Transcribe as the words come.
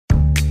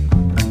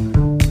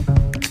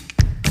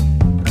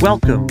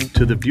Welcome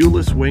to the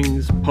Viewless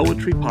Wings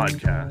Poetry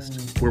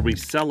Podcast, where we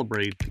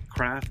celebrate the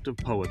craft of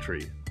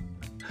poetry.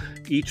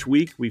 Each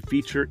week, we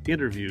feature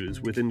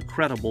interviews with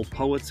incredible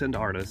poets and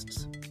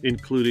artists,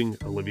 including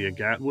Olivia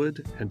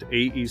Gatwood and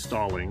A.E.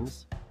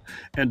 Stallings,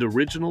 and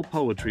original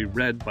poetry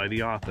read by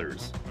the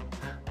authors.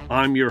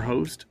 I'm your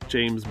host,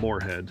 James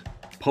Moorhead,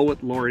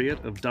 Poet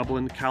Laureate of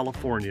Dublin,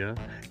 California,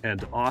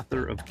 and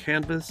author of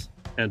Canvas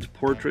and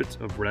Portraits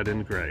of Red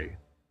and Gray.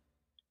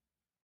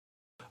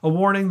 A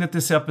warning that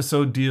this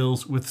episode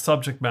deals with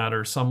subject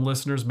matter some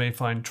listeners may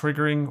find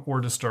triggering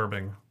or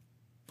disturbing.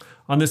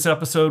 On this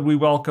episode, we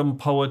welcome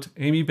poet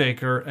Aimée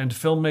Baker and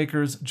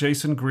filmmakers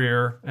Jason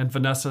Greer and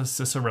Vanessa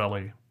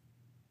Cicarelli.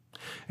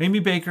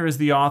 Aimée Baker is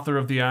the author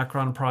of the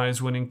Akron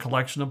Prize-winning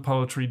collection of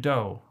poetry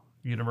Doe,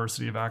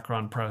 University of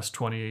Akron Press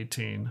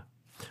 2018,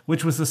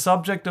 which was the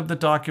subject of the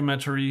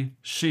documentary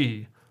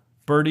She,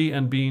 Birdie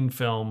and Bean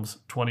Films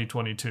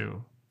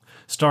 2022.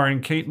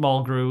 Starring Kate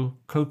Mulgrew,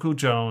 Coco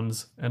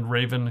Jones, and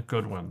Raven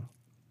Goodwin.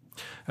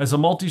 As a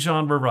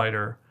multi-genre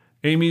writer,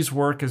 Aimée's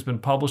work has been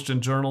published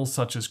in journals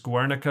such as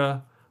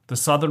Guernica, The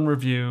Southern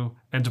Review,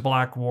 and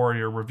Black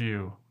Warrior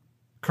Review.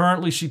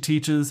 Currently, she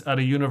teaches at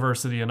a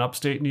university in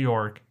upstate New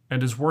York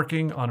and is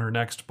working on her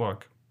next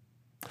book.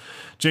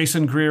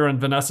 Jason Greer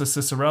and Vanessa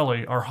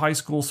Cicarelli are high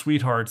school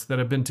sweethearts that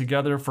have been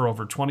together for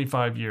over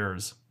 25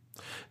 years.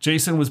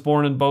 Jason was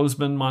born in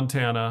Bozeman,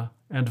 Montana,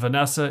 and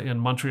Vanessa in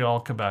Montreal,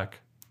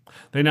 Quebec.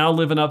 They now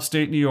live in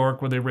upstate New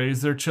York where they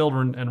raise their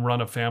children and run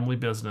a family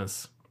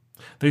business.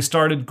 They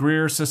started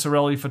Greer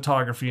Cicarelli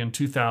Photography in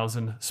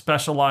 2000,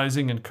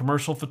 specializing in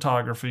commercial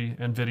photography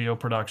and video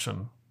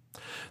production.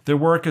 Their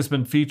work has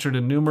been featured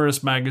in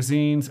numerous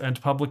magazines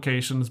and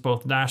publications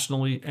both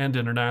nationally and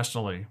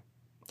internationally.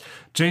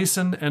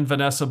 Jason and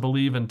Vanessa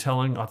believe in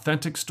telling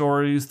authentic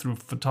stories through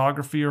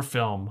photography or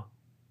film.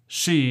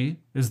 She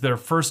is their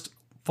first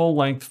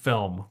full-length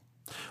film.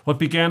 What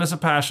began as a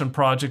passion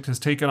project has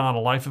taken on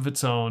a life of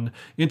its own,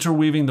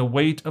 interweaving the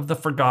weight of the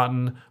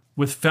forgotten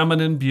with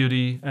feminine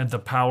beauty and the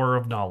power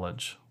of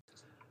knowledge.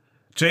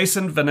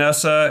 Jason,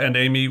 Vanessa, and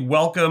Aimée,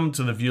 welcome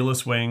to the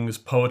Viewless Wings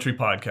Poetry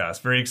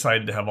Podcast. Very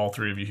excited to have all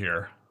three of you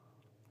here.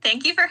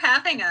 Thank you for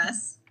having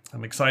us.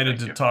 I'm excited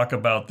to talk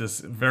about this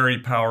very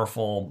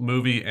powerful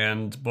movie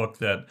and book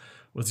that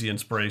was the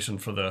inspiration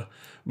for the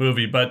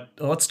movie. But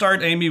let's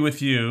start, Aimée,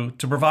 with you.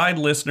 To provide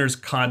listeners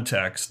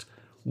context,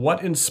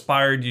 what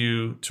inspired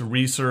you to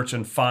research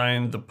and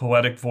find the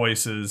poetic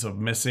voices of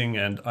missing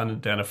and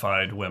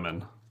unidentified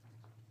women?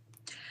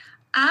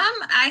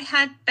 I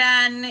had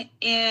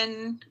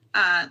been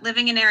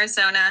living in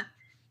Arizona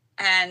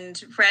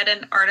and read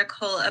an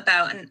article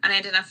about an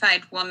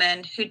unidentified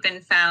woman who'd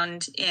been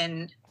found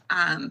in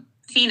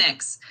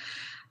Phoenix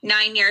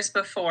 9 years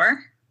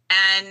before.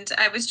 And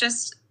I was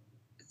just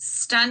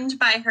stunned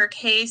by her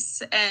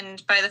case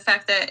and by the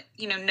fact that,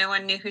 no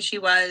one knew who she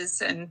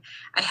was and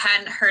I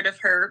hadn't heard of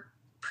her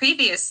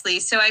previously.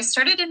 So I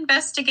started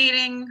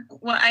investigating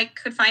what I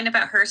could find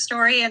about her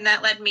story, and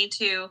that led me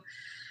to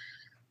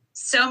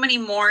so many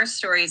more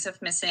stories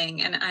of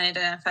missing and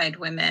unidentified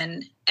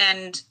women.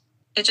 And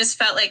it just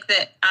felt like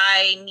that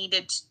I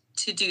needed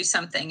to do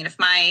something. And if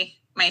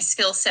my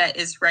skill set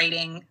is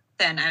writing,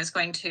 then I was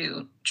going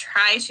to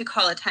try to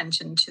call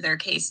attention to their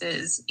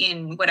cases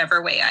in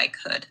whatever way I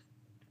could.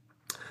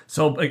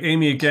 So,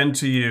 Aimée, again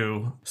to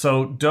you.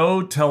 So,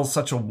 Doe tells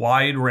such a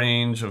wide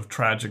range of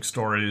tragic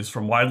stories,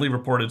 from widely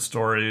reported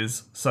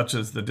stories, such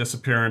as the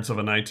disappearance of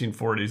a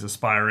 1940s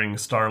aspiring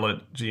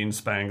starlet, Jean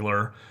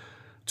Spangler,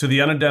 to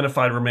the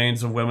unidentified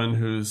remains of women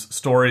whose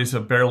stories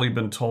have barely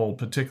been told,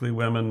 particularly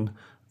women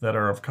that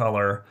are of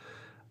color.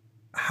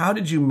 How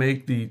did you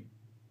make the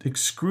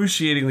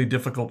excruciatingly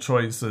difficult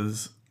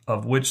choices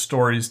of which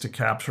stories to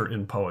capture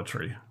in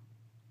poetry?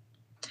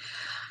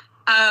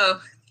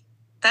 Oh,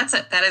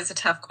 that is a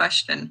tough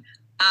question.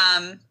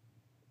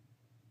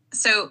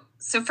 So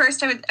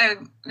first I'm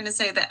going to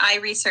say that I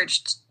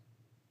researched,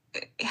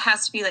 it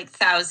has to be like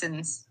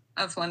thousands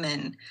of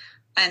women.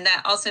 And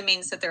that also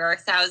means that there are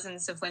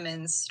thousands of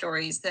women's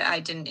stories that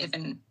I didn't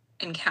even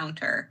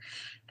encounter.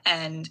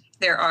 And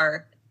there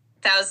are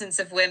thousands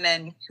of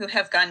women who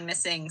have gone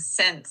missing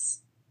since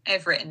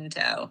I've written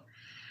Doe.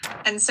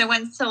 And so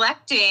when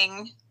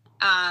selecting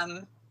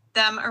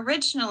them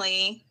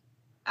originally,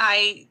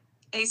 I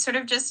sort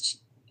of just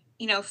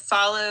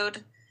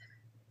followed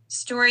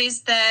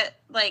stories that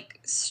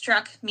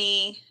struck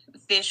me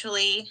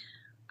visually,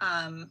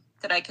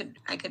 that I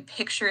could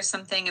picture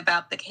something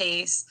about the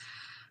case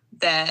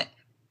that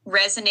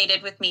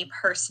resonated with me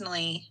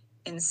personally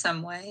in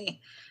some way.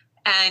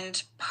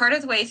 And part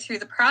of the way through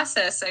the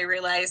process, I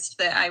realized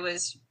that I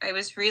was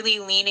really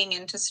leaning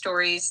into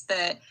stories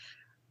that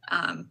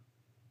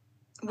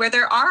where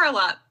there are a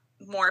lot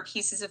more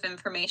pieces of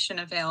information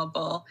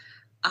available,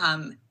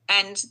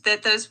 and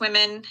that those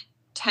women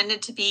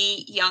tended to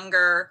be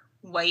younger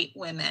white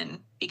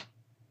women,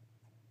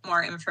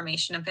 more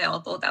information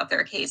available about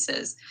their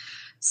cases.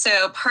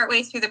 So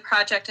partway through the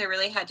project, I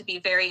really had to be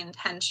very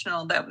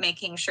intentional about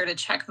making sure to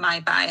check my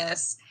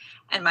bias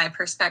and my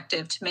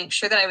perspective to make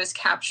sure that I was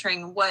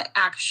capturing what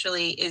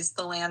actually is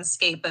the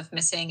landscape of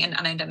missing and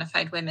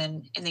unidentified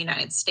women in the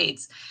United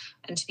States,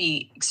 and to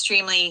be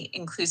extremely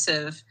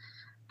inclusive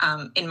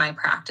in my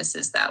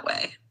practices that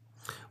way.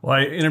 Well,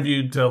 I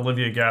interviewed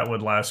Olivia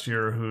Gatwood last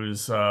year,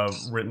 who's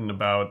written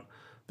about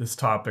this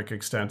topic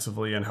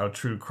extensively and how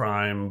true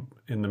crime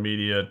in the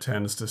media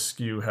tends to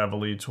skew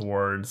heavily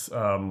towards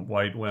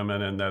white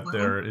women, and that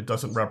it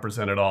doesn't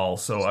represent it all.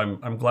 So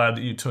I'm glad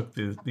that you took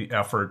the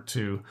effort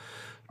to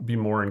be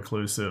more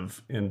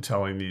inclusive in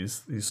telling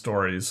these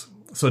stories.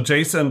 So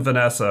Jason,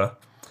 Vanessa,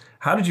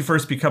 how did you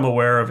first become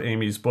aware of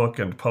Aimée's book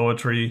and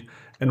poetry,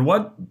 and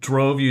what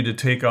drove you to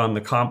take on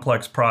the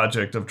complex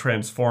project of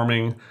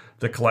transforming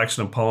the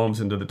collection of poems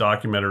into the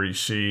documentary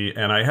She?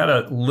 And I had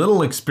a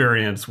little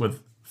experience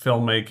with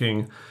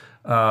filmmaking.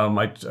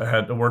 I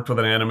had worked with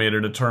an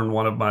animator to turn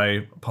one of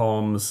my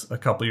poems a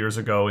couple years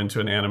ago into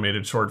an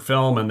animated short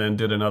film, and then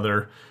did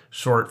another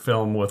short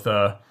film with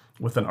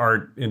an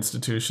art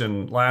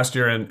institution last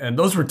year. And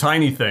those were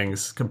tiny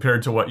things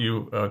compared to what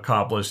you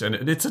accomplished. And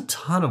it's a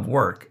ton of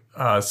work.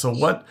 So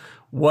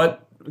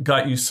what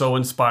got you so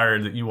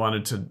inspired that you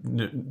wanted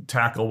to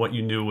tackle what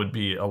you knew would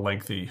be a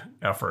lengthy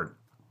effort?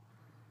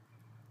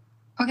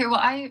 Okay,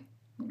 well,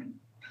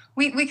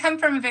 we come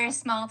from a very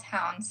small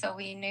town, so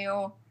we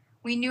knew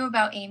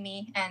about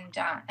Aimée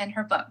and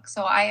her book.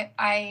 So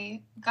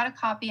I got a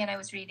copy and I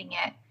was reading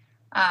it,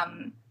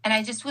 and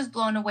I just was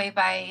blown away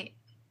by.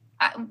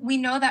 We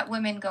know that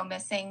women go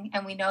missing,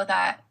 and we know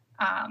that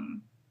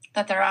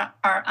that there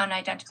are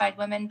unidentified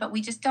women, but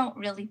we just don't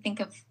really think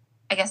of,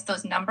 I guess,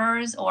 those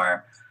numbers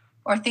or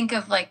think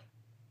of like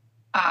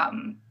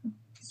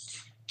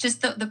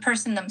just the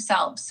person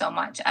themselves so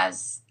much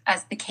as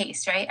the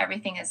case, right?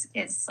 Everything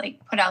is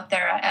like put out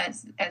there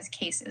as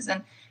cases,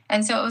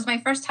 and so it was my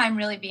first time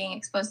really being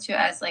exposed to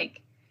as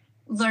like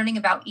learning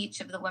about each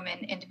of the women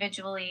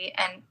individually.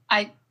 And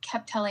I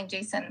kept telling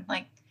Jason,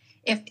 like,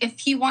 if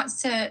he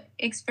wants to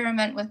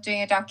experiment with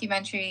doing a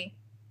documentary,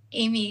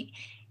 Aimée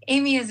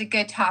is a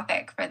good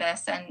topic for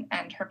this,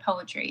 and her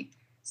poetry.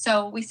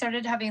 So we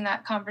started having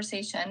that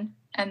conversation,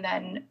 and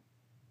then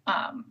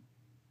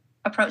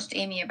approached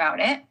Aimée about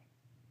it.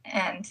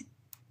 And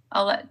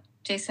I'll let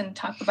Jason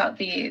talk about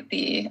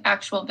the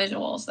actual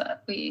visuals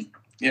that we.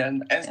 Yeah,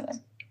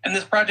 and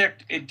this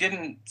project, it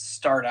didn't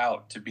start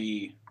out to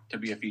be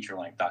a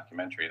feature-length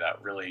documentary.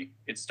 That really,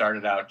 it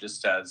started out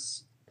just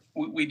as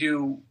we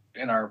do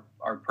in our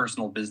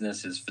personal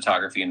business is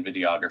photography and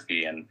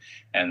videography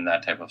and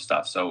that type of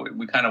stuff. So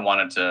we kind of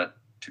wanted to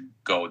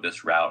go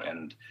this route,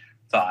 and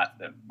thought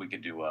that we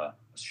could do a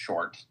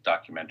short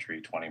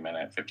documentary, 15-20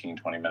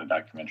 minute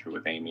documentary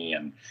with Aimée,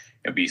 and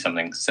it'd be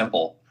something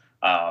simple.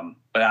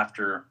 But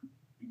after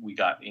we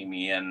got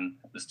Aimée in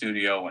the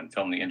studio and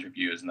filmed the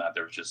interviews and that,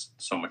 there was just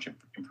so much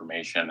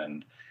information,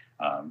 and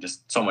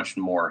just so much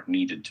more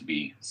needed to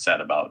be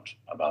said about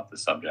the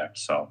subject.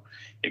 So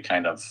it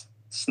kind of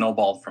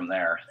snowballed from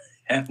there,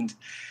 and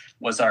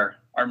was our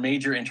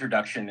major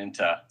introduction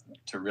into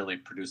really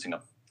producing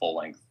a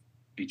full-length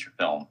feature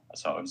film.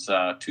 So it was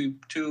two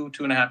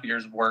and a half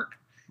years of work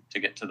to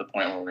get to the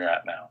point where we're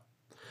at now.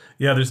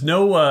 Yeah, there's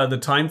no the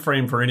time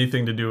frame for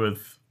anything to do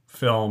with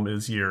film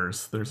is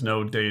years. There's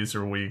no days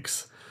or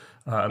weeks,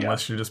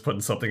 unless you're just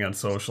putting something on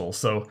social.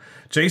 So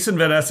Jason,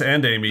 Vanessa,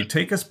 and Aimée,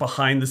 take us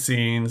behind the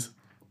scenes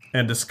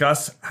and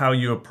discuss how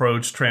you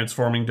approach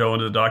transforming Doe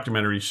into the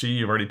documentary She.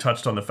 You've already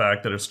touched on the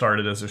fact that it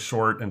started as a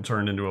short and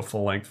turned into a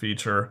full-length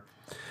feature.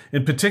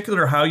 In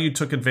particular, how you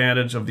took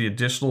advantage of the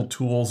additional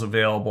tools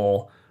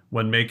available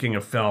when making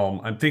a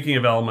film. I'm thinking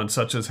of elements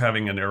such as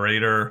having a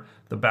narrator,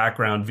 the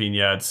background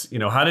vignettes. You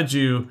know, how did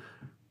you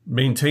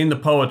maintain the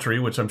poetry,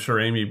 which I'm sure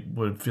Aimée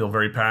would feel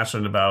very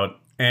passionate about,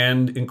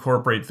 and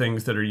incorporate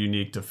things that are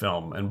unique to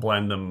film and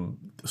blend them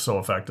so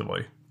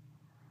effectively?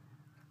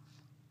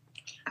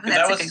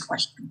 That's a good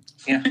question.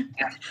 Yeah,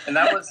 and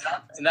that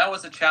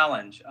was a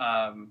challenge.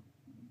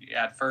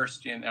 At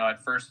first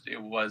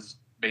it was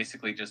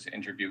basically just an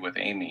interview with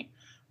Aimée,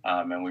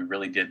 and we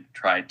really did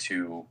try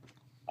to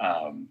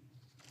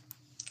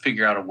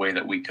figure out a way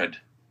that we could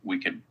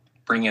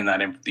bring in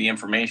the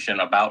information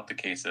about the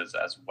cases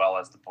as well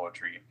as the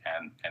poetry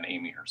and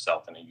Aimée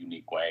herself in a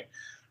unique way.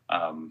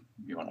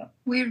 You want to?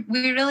 We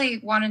really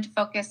wanted to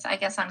focus, I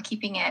guess, on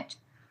keeping it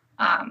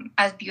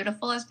as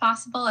beautiful as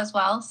possible as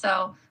well.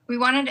 So we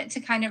wanted it to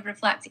kind of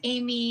reflect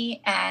Aimée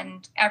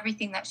and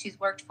everything that she's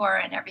worked for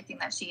and everything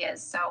that she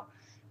is. So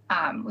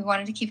we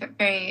wanted to keep it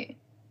very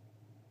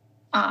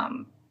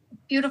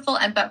beautiful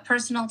but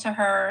personal to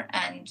her.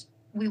 And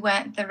we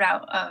went the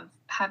route of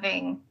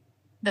having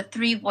the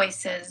three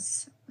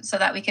voices so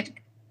that we could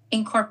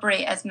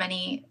incorporate as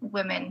many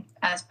women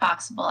as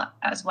possible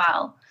as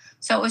well.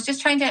 So it was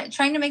just trying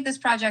to make this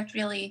project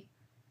really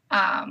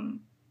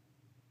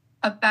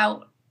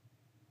about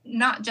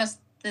not just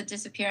the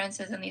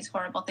disappearances and these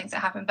horrible things that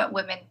happen, but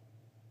women,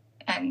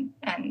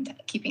 and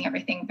keeping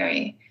everything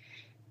very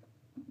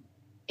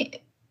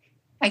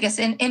I guess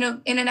in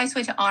a nice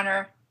way to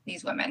honor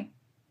these women.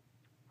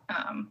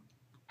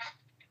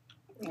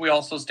 We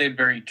also stayed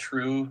very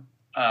true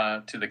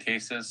to the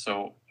cases.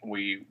 So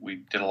we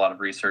did a lot of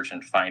research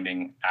in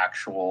finding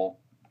actual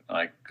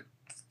like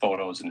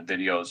photos and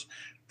videos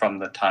from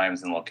the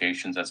times and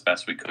locations as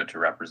best we could to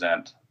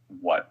represent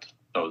what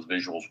those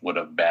visuals would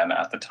have been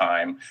at the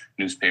time,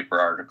 newspaper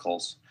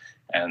articles,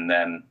 and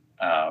then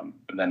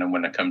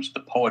when it comes to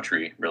the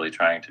poetry, really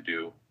trying to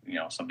do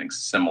something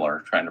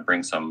similar, trying to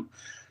bring some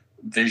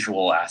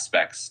visual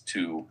aspects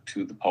to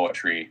the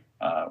poetry.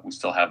 We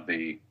still have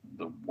the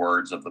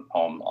words of the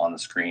poem on the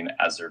screen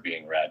as they're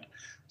being read,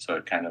 so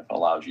it kind of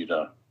allows you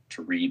to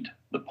read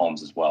the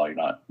poems as well. You're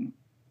not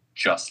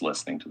just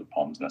listening to the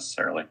poems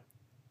necessarily.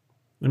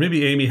 And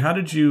maybe, Aimée, how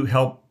did you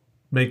help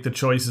make the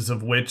choices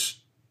of which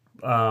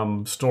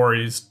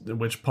stories,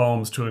 which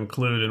poems to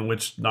include and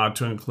which not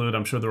to include?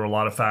 I'm sure there were a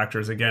lot of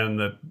factors, again,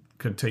 that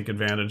could take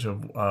advantage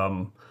of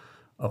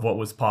what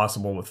was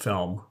possible with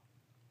film.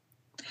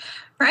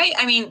 Right.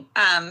 I mean,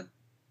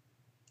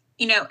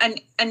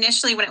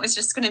 initially when it was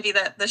just going to be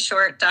the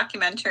short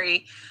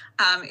documentary,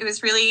 it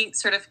was really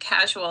sort of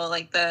casual,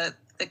 like the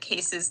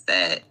cases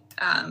that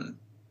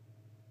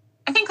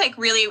I think like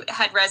really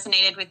had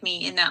resonated with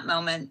me in that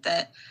moment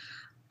that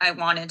I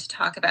wanted to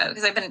talk about,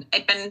 because I'd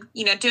been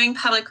doing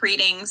public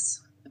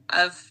readings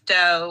of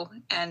Doe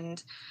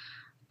and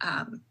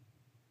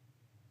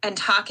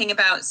talking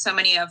about so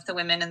many of the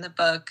women in the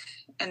book.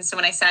 And so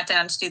when I sat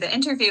down to do the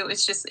interview,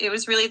 it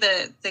was really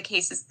the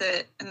cases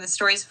and the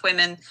stories of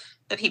women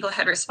that people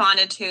had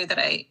responded to that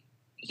I,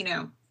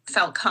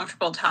 felt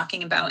comfortable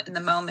talking about in the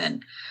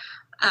moment.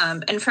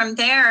 And from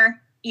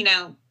there,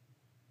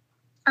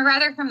 or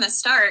rather from the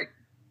start,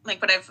 like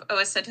what I've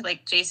always said to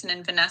like Jason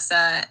and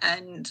Vanessa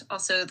and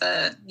also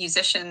the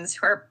musicians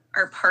who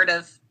are part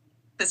of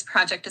this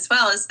project as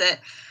well, is that,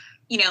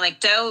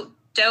 like Doe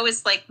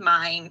is like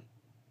my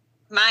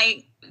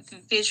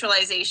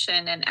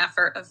visualization and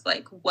effort of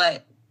like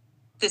what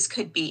this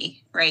could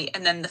be, right?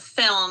 And then the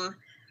film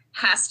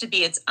has to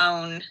be its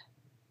own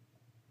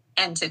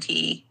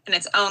entity and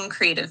its own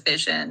creative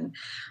vision,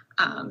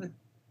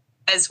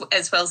 as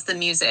well as the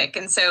music.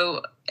 And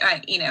so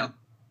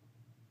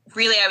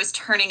really I was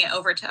turning it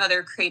over to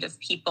other creative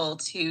people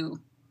to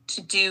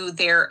do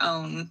their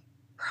own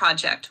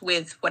project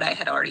with what I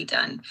had already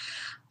done,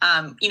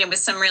 with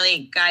some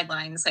really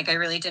guidelines. Like I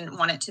really didn't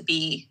want it to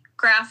be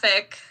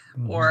graphic,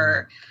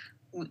 or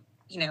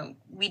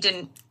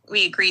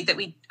we agreed that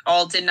we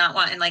all did not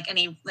want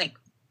any like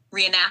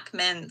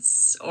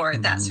reenactments or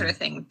that sort of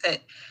thing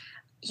that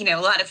a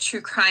lot of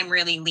true crime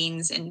really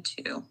leans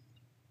into.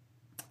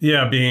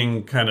 Yeah,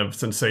 being kind of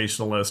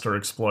sensationalist or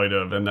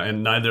exploitive,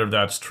 and neither of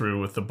that's true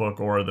with the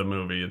book or the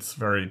movie. It's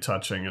very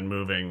touching and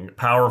moving,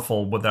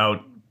 powerful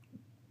without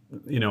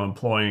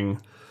employing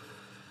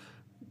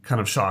kind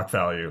of shock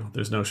value.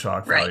 There's no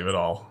shock value at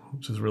all,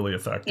 which is really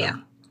effective. Yeah.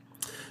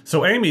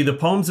 So, Aimée, the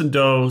poems in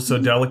Doe so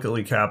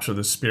delicately capture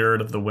the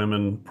spirit of the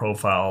women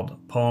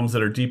profiled, poems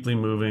that are deeply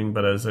moving,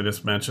 but as I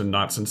just mentioned,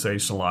 not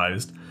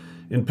sensationalized.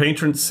 In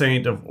Patron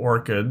Saint of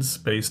Orchids,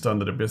 based on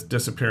the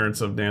disappearance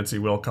of Nancy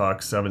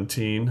Wilcox,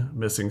 17,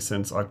 missing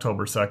since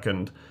October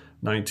 2nd,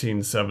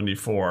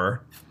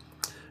 1974,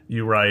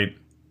 you write,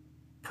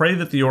 "Pray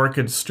that the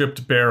orchid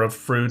stripped bare of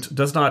fruit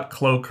does not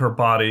cloak her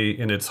body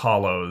in its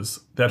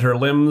hollows, that her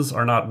limbs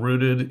are not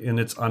rooted in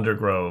its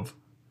undergrove.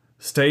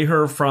 Stay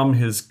her from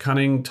his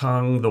cunning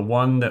tongue, the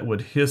one that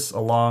would hiss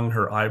along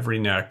her ivory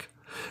neck,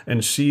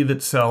 and sheathe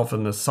itself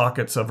in the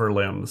sockets of her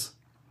limbs."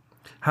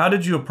 How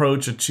did you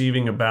approach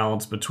achieving a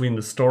balance between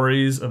the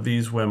stories of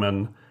these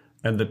women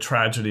and the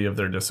tragedy of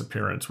their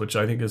disappearance, which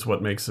I think is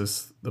what makes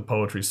the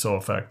poetry so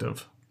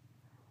effective?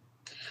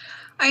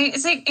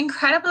 It's like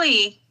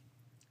incredibly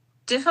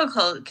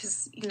difficult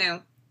because,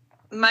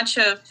 much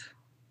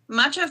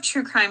of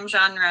true crime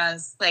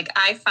genres, like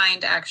I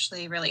find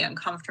actually really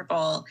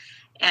uncomfortable.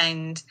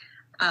 And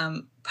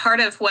part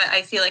of what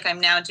I feel like I'm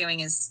now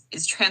doing is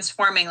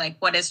transforming like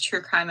what is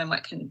true crime and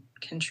what can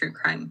true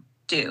crime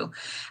do.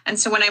 And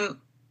so when I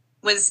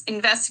was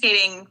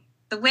investigating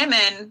the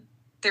women,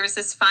 there was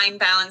this fine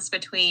balance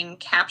between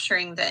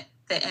capturing the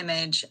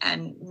image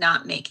and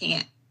not making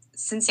it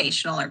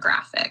sensational or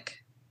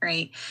graphic,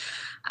 right?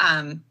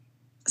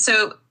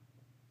 So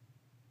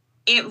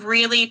it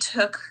really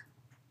took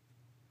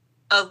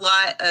a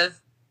lot of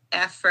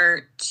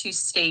effort to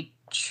stay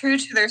true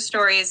to their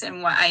stories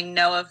and what I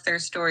know of their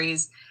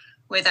stories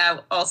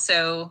without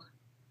also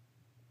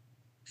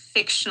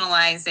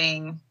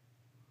fictionalizing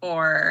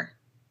or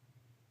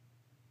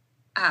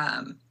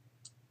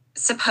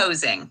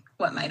supposing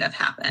what might have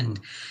happened.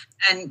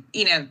 And,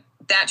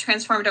 that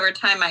transformed over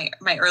time.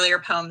 My earlier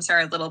poems are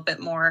a little bit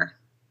more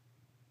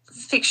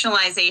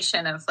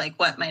fictionalization of like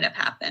what might have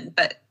happened.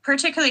 But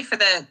particularly for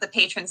the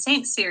Patron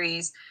Saint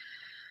series,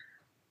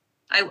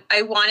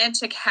 I wanted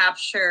to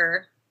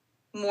capture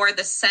more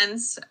the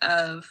sense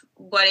of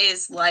what it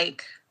is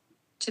like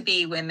to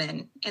be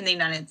women in the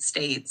United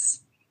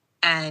States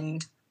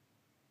and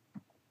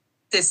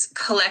this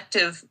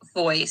collective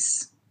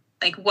voice.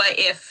 Like, what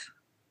if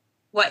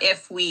what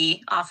if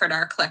we offered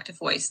our collective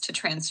voice to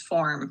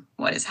transform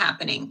what is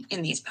happening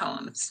in these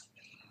poems?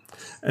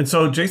 And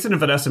so, Jason and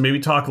Vanessa, maybe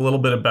talk a little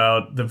bit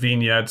about the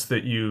vignettes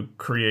that you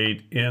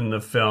create in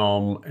the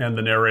film and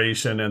the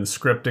narration and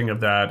scripting of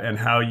that, and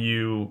how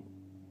you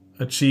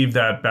achieve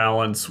that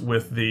balance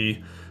with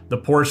the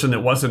portion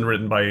that wasn't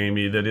written by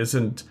Aimée, that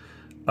isn't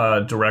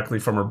directly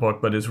from her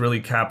book, but is really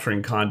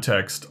capturing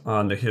context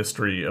on the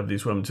history of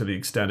these women to the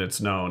extent it's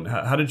known.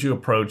 How did you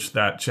approach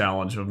that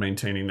challenge of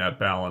maintaining that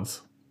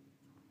balance?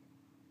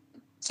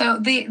 So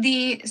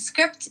the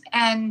script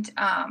and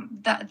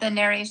the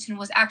narration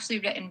was actually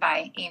written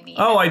by Aimée.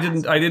 Oh, I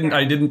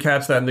didn't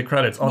catch that in the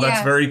credits. Oh,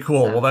 that's very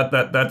cool. So, well,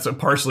 that's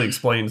partially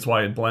explains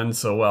why it blends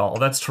so well. Oh,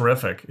 that's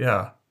terrific.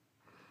 Yeah.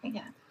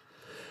 Yeah.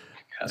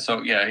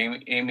 So yeah,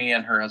 Aimée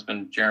and her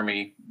husband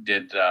Jeremy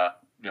did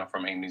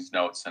from Amy's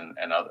notes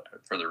and other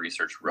further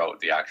research wrote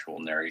the actual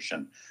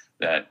narration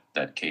that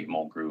Kate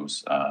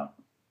Mulgrew's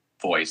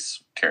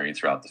voice carried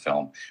throughout the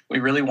film. We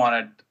really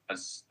wanted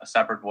a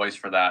separate voice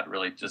for that,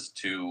 really just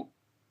to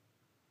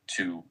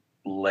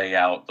lay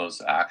out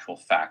those actual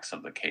facts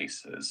of the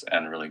cases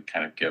and really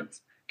kind of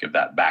give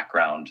that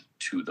background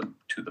to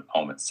the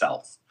poem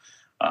itself.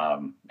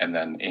 And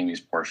then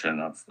Amy's portion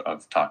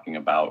of talking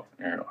about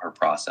her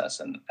process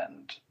and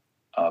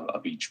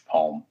of each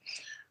poem.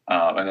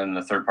 And then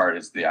the third part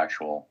is the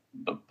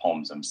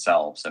poems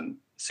themselves. And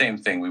same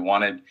thing, we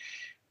wanted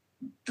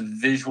the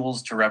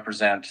visuals to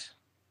represent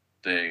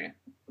the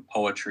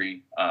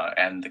poetry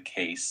and the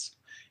case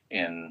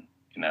in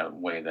a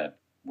way that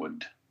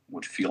would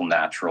feel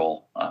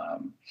natural,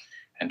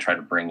 and try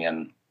to bring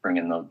in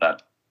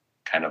that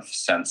kind of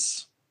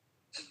sense,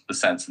 the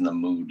sense and the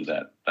mood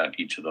that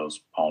each of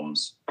those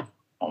poems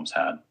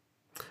had.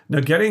 Now,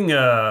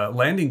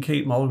 landing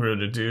Kate Mulgrew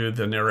to do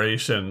the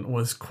narration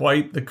was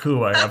quite the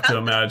coup, I have to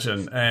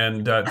imagine.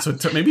 And so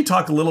to maybe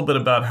talk a little bit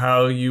about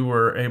how you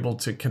were able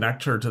to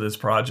connect her to this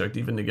project,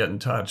 even to get in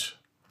touch.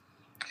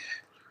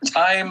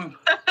 I've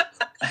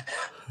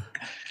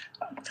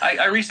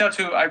reached out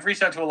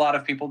to a lot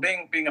of people.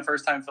 Being a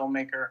first-time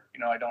filmmaker,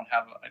 I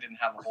didn't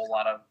have a whole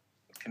lot of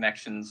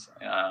connections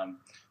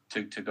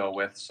to go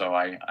with, so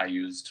I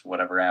used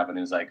whatever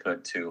avenues I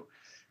could to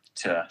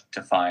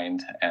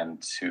find and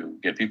to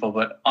get people.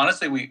 But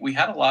honestly, we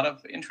had a lot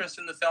of interest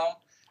in the film,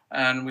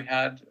 and we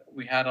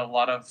had a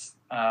lot of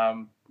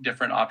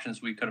different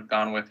options we could have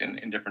gone with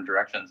in different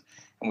directions,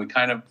 and we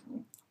kind of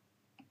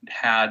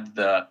had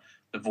the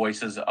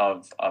voices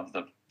of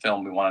the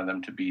film. We wanted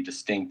them to be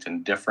distinct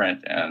and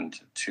different, and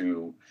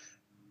to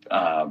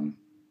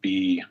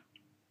be,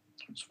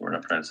 what's the word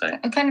I'm trying to say?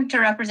 And kind of to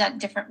represent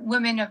different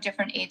women of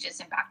different ages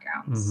and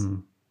backgrounds.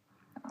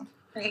 Mm-hmm.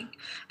 Right.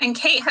 And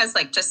Kate has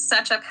just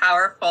such a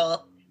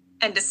powerful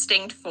and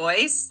distinct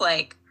voice.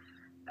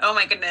 Oh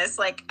my goodness.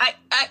 I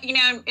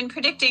in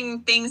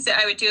predicting things that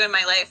I would do in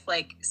my life,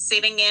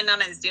 sitting in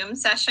on a Zoom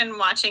session,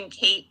 watching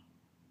Kate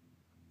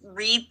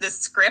read the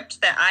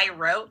script that I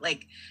wrote,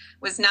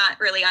 was not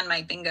really on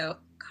my bingo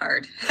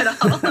card at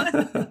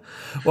all.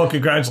 Well,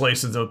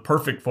 congratulations. A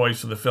perfect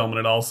voice for the film.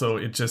 And I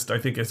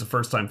think as a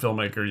first-time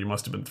filmmaker, you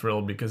must have been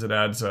thrilled, because it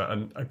adds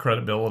a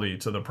credibility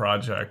to the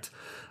project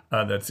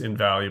that's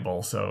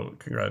invaluable. So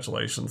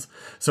congratulations.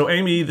 So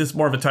Aimée, this is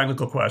more of a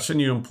technical question.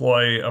 You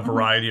employ a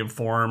variety of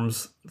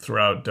forms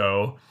throughout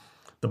Doe.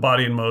 The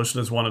Body in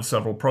Motion is one of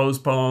several prose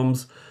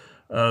poems.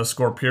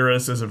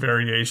 Scorpirus is a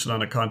variation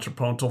on a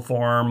contrapuntal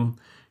form.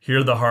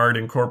 Here the Heart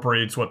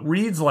incorporates what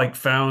reads like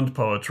found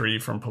poetry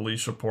from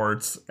police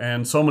reports,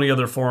 and so many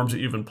other forms that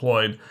you've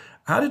employed.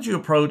 How did you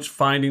approach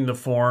finding the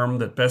form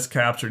that best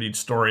captured each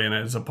story? And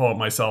as a poet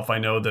myself, I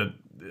know that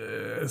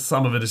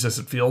some of it is just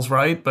it feels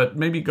right, but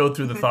maybe go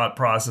through the thought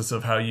process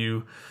of how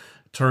you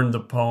turned the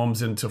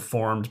poems into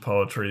formed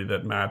poetry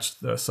that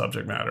matched the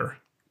subject matter.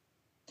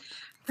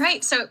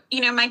 Right. So,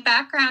 my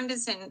background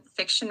is in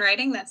fiction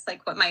writing. That's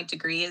what my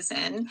degree is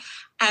in.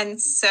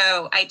 And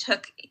so I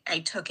took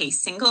a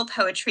single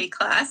poetry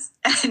class,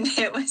 and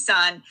it was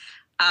on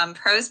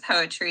prose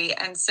poetry.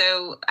 And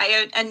so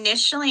I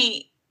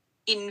initially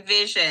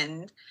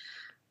envisioned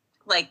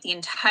the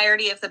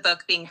entirety of the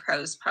book being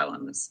prose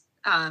poems.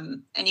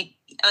 And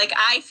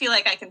I feel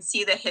like I can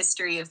see the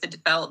history of the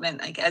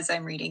development, as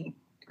I'm reading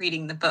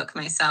the book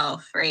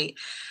myself. Right.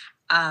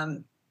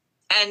 And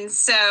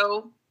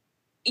so,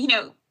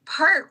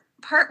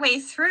 part way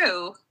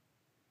through,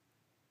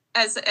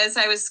 as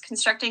I was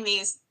constructing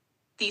these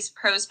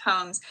prose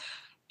poems,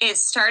 it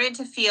started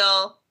to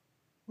feel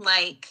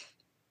like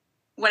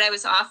what I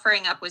was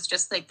offering up was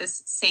just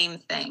this same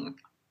thing,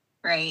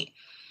 right?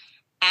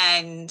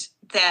 And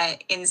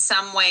that in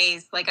some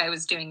ways, I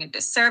was doing a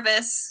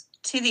disservice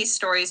to these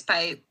stories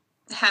by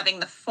having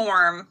the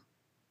form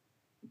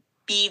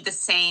be the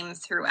same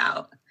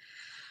throughout.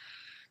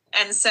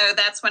 And so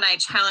that's when I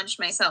challenged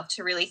myself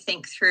to really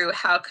think through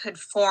how could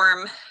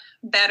form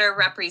better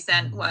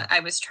represent what I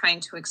was trying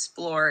to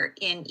explore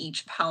in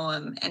each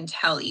poem and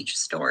tell each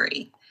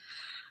story.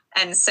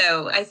 And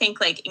so I think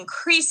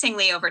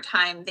increasingly over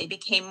time, they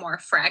became more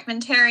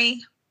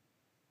fragmentary,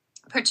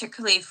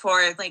 particularly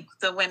for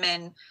the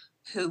women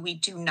who we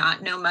do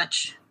not know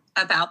much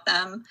about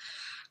them.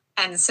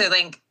 And so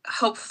like,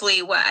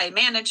 hopefully what I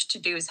managed to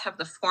do is have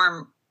the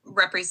form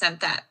represent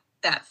that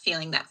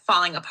feeling, that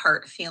falling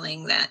apart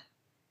feeling, that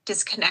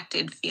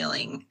disconnected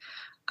feeling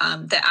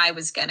that I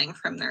was getting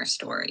from their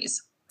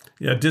stories.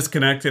 Yeah,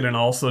 disconnected, and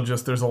also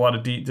just there's a lot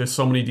of there's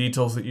so many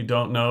details that you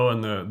don't know,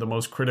 and the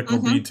most critical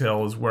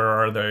detail is where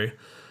are they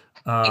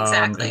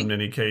Exactly. in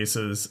many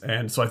cases.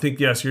 And so I think,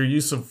 yes, your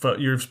use of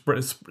you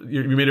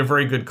made a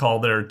very good call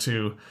there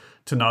to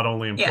not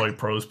only employ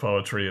prose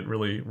poetry, it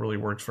really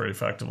works very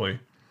effectively.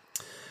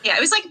 Yeah,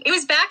 it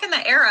was back in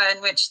the era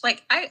in which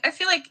like I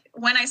feel like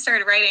when I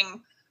started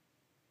writing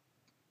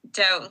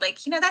Doe,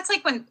 like, you know, that's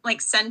like when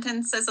like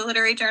Sentence as a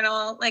literary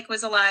journal like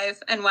was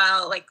alive, and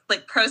while like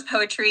prose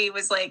poetry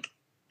was like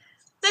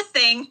the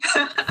thing.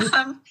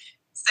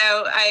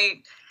 So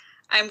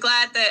I'm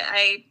glad that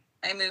I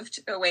moved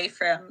away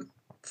from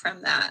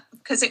that,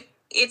 because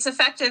it's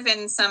effective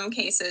in some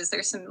cases.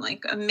 There's some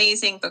like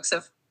amazing books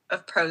of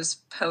prose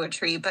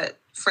poetry, but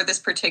for this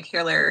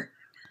particular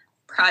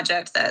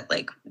project that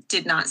like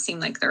did not seem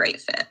like the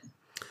right fit.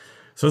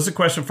 So this is a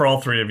question for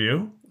all three of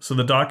you. So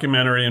the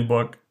documentary and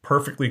book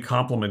perfectly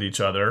complement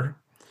each other.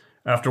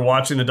 After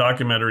watching the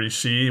documentary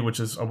She, which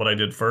is what I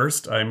did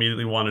first, I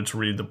immediately wanted to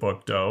read the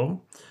book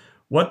Doe.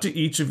 What do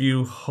each of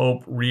you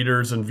hope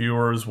readers and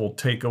viewers will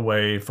take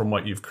away from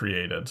what you've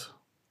created?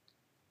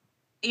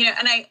 You know,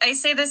 and I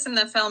say this in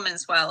the film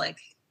as well, like,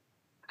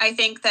 I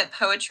think that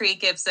poetry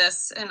gives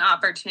us an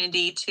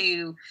opportunity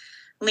to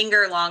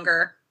linger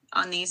longer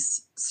on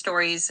these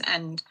stories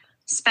and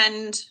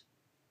spend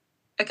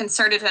a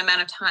concerted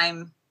amount of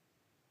time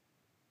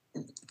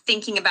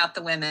thinking about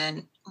the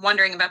women,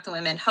 wondering about the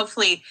women,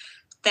 hopefully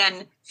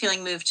then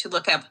feeling moved to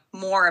look up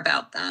more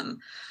about them.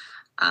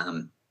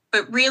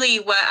 But really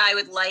what I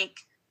would like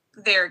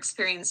their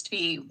experience to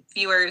be,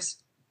 viewers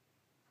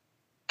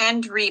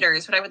and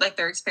readers, what I would like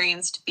their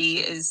experience to be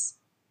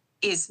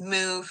is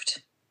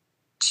moved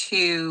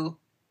to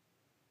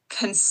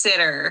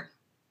consider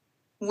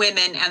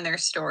women and their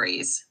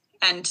stories,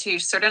 and to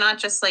sort of not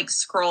just like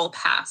scroll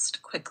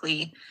past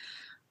quickly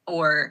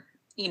or,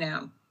 you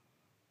know,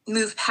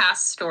 move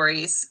past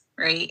stories,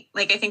 right?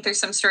 Like, I think there's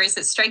some stories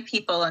that strike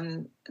people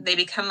and they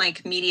become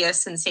like media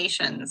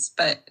sensations,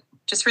 but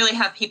just really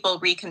have people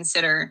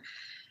reconsider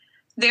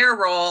their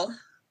role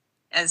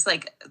as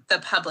like the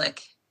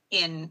public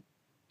in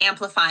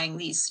amplifying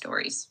these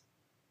stories.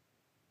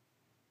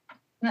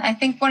 I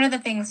think one of the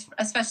things,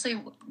 especially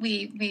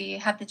we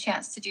had the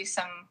chance to do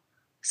some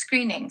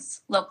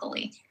screenings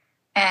locally,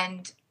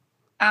 and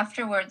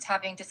afterwards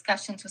having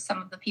discussions with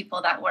some of the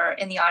people that were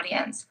in the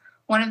audience,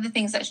 one of the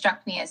things that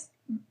struck me is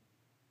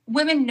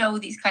women know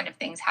these kind of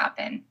things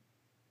happen,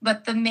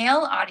 but the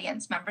male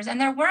audience members, and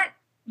there weren't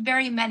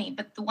very many,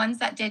 but the ones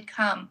that did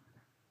come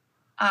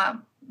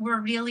were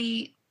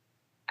really,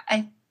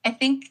 I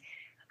think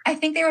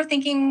they were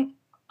thinking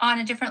on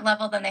a different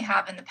level than they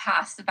have in the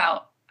past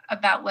about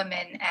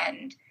women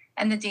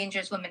and the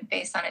dangers women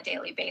face on a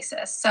daily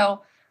basis.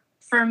 So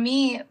for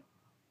me,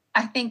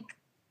 I think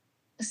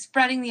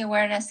spreading the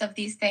awareness of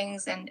these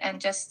things and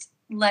just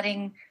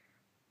letting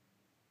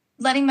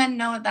men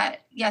know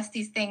that, yes,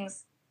 these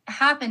things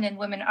happen and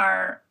women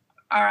are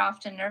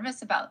often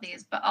nervous about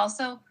these, but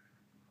also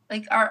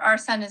like our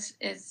son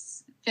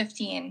is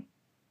 15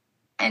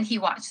 and he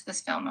watched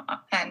this film,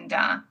 and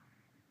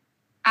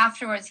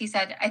afterwards he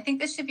said, I think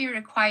this should be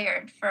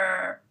required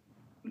for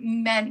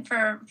men,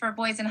 for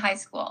boys in high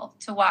school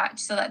to watch,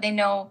 so that they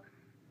know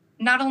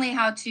not only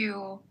how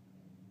to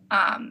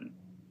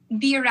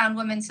be around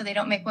women so they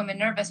don't make women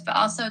nervous, but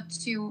also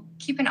to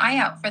keep an eye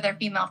out for their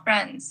female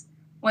friends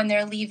when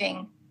they're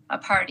leaving a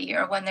party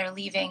or when they're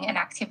leaving an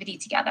activity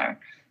together.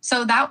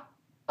 So that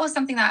was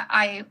something that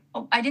I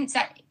didn't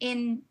set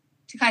in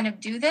to kind of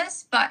do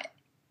this, but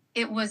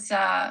it was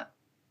an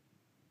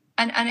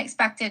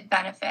unexpected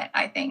benefit,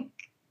 I think,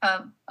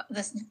 of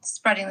this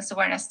spreading this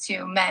awareness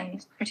to men,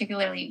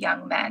 particularly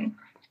young men.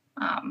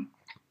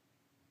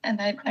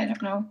 And I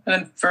don't know. And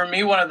then for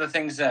me, one of the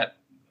things that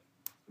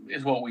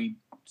is what we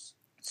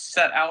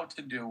set out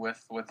to do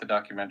with the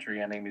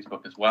documentary and Amy's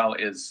book as well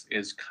is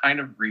kind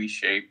of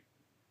reshape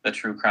the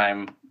true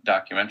crime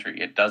documentary.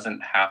 It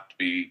doesn't have to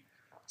be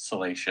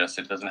salacious.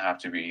 It doesn't have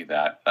to be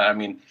that. I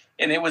mean,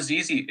 and it was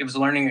easy. It was a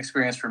learning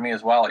experience for me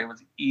as well. It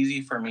was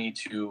easy for me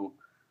to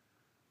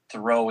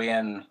throw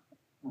in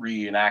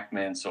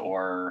reenactments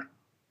or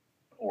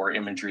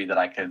imagery that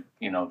I could,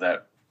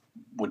 that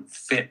would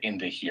fit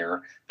into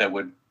here, that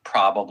would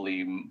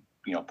probably,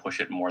 push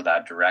it more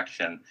that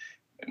direction.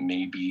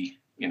 Maybe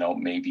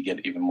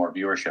get even more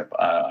viewership.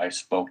 I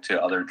spoke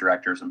to other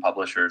directors and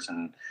publishers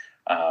and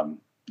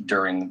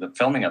during the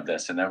filming of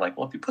this, and they're like,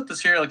 well, if you put the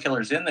serial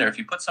killers in there, if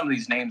you put some of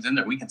these names in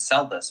there, we can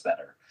sell this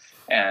better.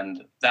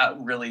 And that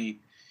really,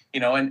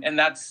 and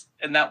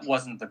that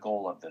wasn't the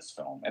goal of this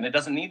film, and it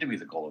doesn't need to be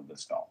the goal of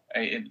this film.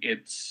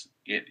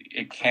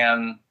 It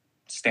can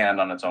stand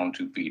on its own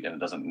 2 feet, and it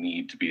doesn't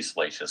need to be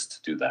salacious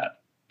to do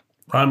that.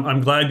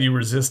 I'm glad you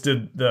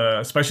resisted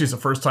especially as a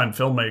first-time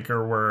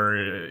filmmaker,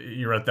 where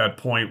you're at that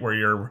point where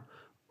you're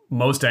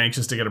most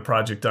anxious to get a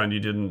project done,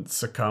 you didn't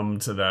succumb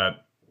to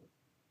that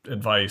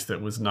advice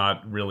that was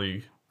not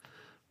really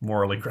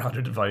morally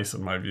grounded advice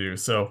in my view.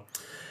 So,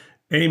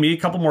 Aimée, a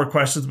couple more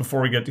questions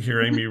before we get to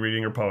hear Aimée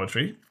reading her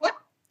poetry. What?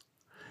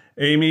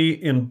 Aimée,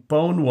 in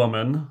Bone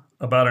Woman,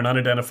 about an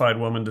unidentified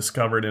woman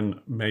discovered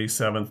in May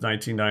 7th,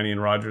 1990 in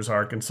Rogers,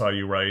 Arkansas,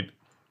 you write,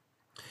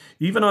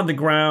 even on the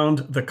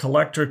ground, the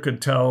collector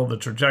could tell the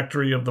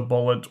trajectory of the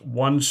bullet,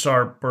 one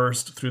sharp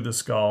burst through the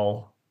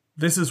skull.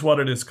 This is what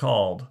it is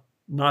called,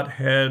 not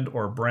head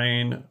or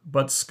brain,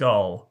 but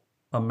skull,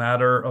 a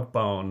matter of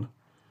bone.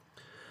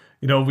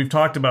 You know, we've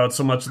talked about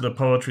so much of the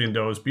poetry in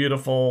Doe is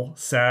beautiful,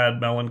 sad,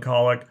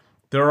 melancholic.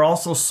 There are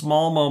also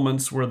small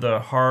moments where the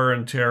horror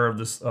and terror of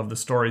the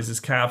stories is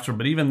captured,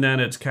 but even then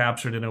it's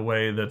captured in a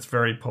way that's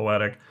very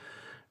poetic.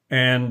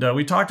 And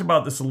we talked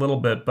about this a little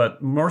bit,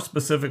 but more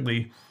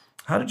specifically,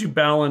 how did you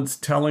balance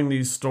telling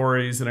these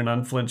stories in an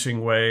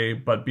unflinching way,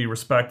 but be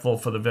respectful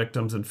for the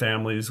victims and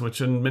families,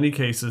 which in many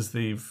cases,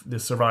 the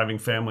surviving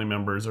family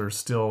members are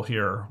still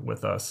here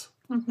with us?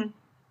 Mm-hmm.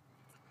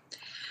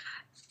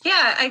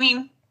 Yeah, I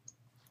mean,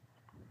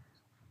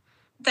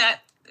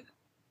 that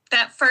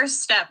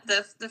first step,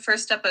 the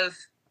first step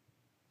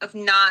of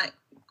not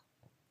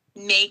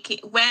making,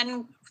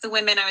 when the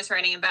women I was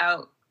writing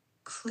about,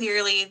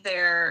 clearly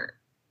they're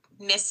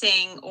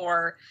missing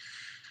or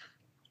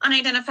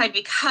unidentified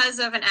because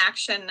of an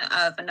action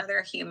of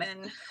another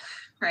human,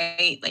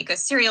 right? Like a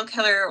serial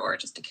killer or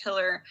just a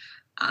killer.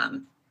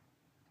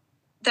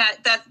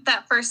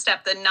 That first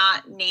step, the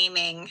not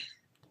naming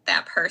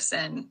that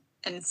person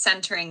and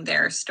centering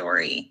their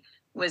story,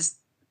 was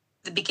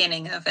the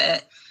beginning of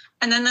it.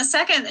 And then the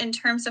second, in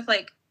terms of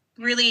like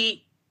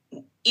really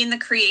in the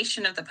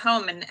creation of the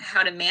poem and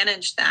how to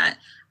manage that,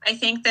 I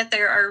think that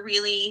there are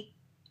really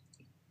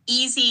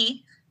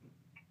easy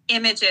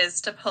images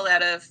to pull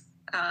out of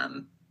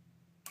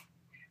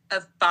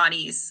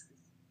bodies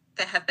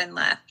that have been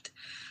left,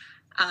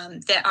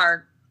 that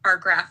are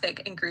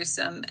graphic and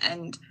gruesome.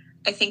 And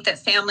I think that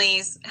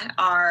families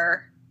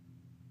are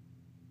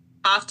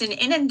often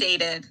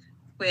inundated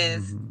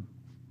with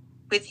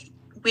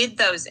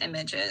those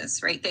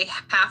images, right? They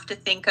have to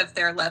think of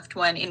their loved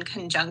one in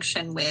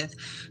conjunction with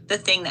the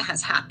thing that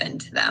has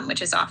happened to them,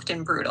 which is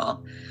often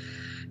brutal.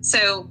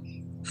 So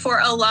for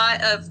a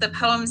lot of the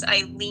poems,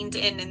 I leaned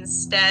in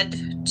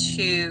instead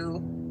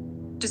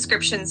to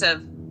descriptions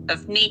of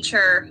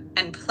nature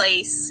and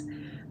place.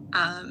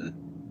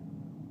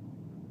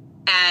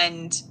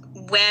 And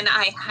when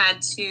I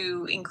had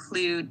to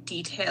include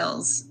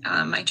details,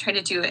 I tried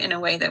to do it in a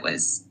way that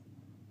was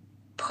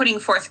putting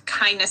forth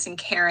kindness and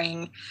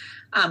caring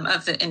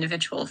of the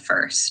individual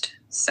first.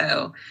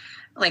 So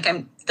like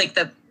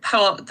the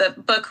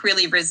book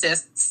really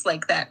resists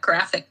like that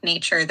graphic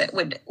nature that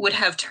would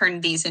have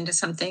turned these into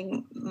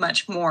something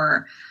much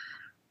more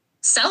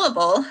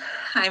sellable,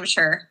 I'm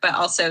sure, but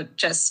also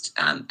just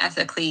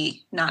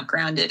ethically not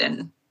grounded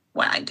in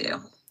what I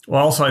do.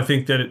 Well, also, I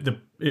think that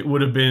it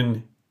would have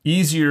been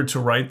easier to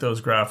write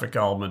those graphic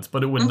elements,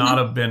 but it would not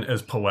have been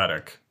as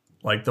poetic.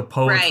 Like the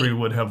poetry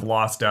would have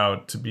lost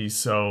out to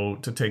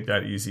take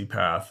that easy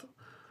path.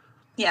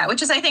 Yeah,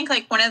 which is, I think,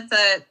 like one of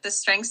the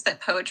strengths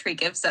that poetry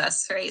gives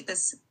us, right?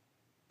 This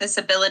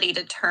ability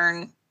to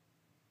turn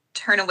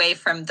away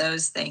from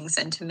those things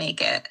and to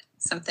make it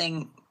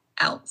something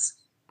else.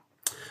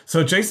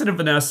 So Jason and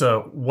Vanessa,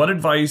 what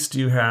advice do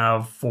you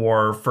have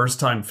for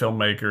first-time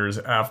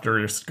filmmakers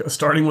after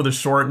starting with a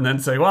short and then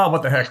say, "Well,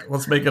 what the heck?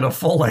 Let's make it a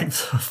full-length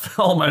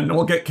film, and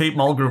we'll get Kate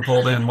Mulgrew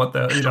pulled in." What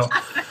are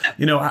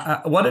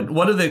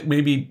the,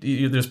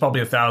 maybe there's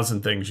probably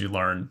 1,000 things you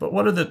learned, but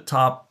what are the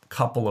top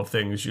couple of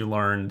things you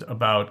learned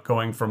about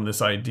going from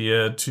this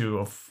idea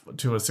to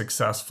a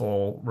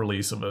successful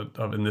release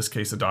of in this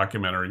case a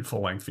documentary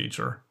full-length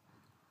feature?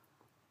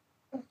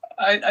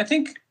 I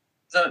think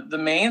the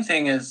main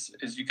thing is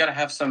you got to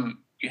have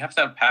you have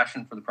to have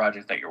passion for the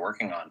project that you're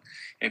working on.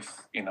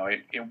 If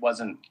it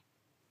wasn't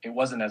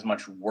as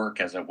much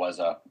work as it was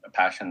a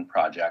passion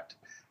project,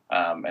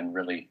 and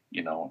really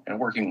and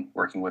working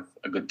with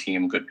a good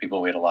team, good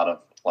people. We had a lot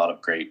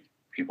of great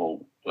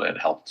people that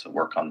helped to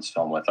work on this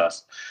film with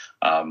us.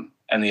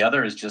 And the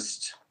other is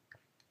just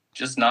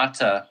not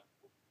to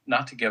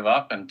give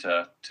up and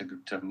to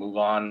move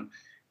on.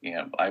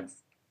 I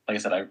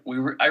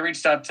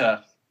reached out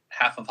to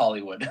half of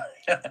Hollywood,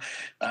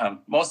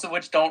 most of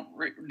which don't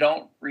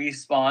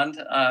respond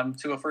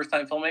to a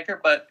first-time filmmaker,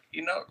 but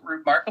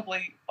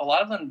remarkably, a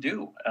lot of them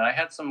do. And I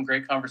had some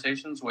great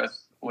conversations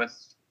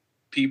with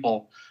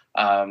people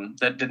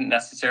that didn't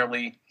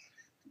necessarily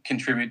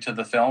contribute to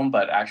the film,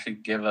 but actually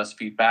give us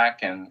feedback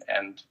and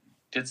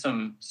did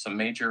some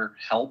major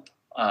help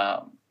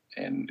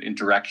in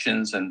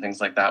directions and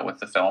things like that with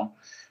the film.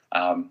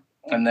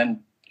 And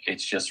then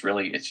it's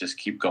just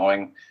keep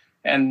going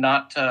and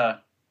not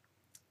to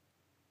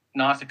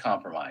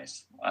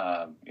compromise.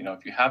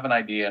 If you have an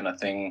idea and a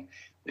thing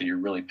that you're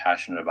really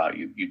passionate about,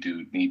 you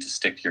do need to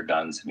stick to your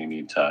guns, and you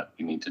need to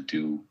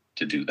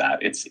do that.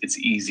 It's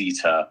easy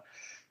to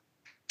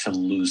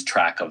lose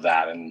track of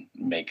that and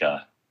make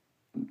a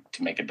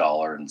to make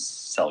 $1 and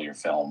sell your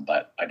film,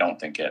 but I don't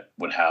think it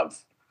would have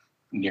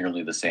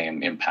nearly the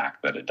same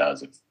impact that it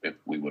does if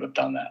we would have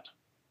done that.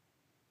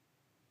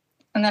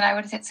 And then I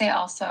would say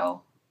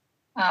also,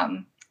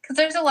 because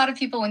there's a lot of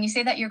people, when you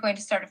say that you're going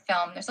to start a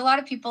film, there's a lot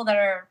of people that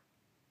are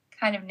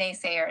kind of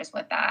naysayers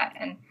with that.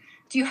 And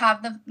do you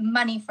have the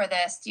money for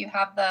this? Do you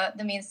have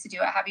the means to do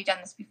it? Have you done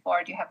this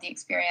before? Do you have the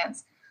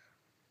experience?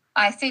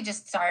 I say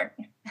just start.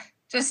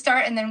 Just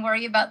start and then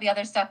worry about the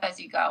other stuff as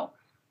you go.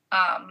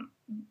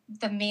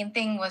 The main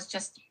thing was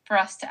just for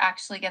us to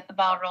actually get the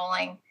ball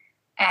rolling.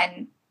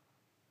 And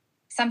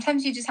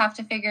sometimes you just have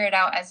to figure it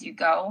out as you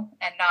go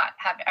and not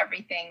have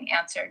everything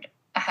answered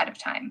ahead of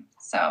time.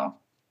 So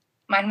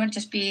mine would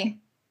just be,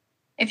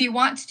 if you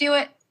want to do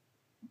it,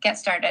 get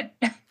started.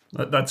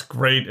 That's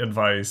great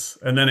advice.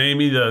 And then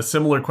Aimée, the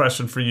similar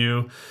question for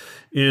you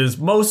is,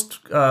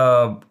 most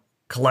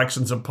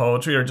collections of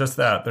poetry are just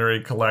that. They're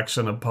a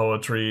collection of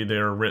poetry.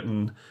 They're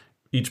written,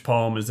 each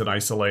poem is in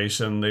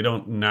isolation. They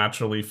don't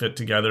naturally fit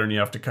together, and you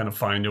have to kind of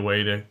find a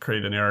way to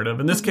create a narrative.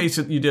 In this case,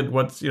 you did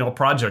what's, a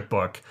project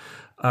book.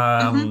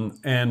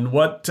 And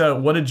what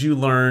did you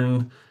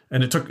learn?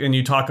 And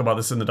you talk about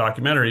this in the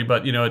documentary,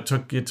 but it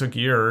took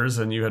years,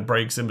 and you had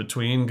breaks in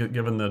between,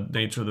 given the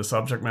nature of the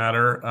subject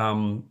matter.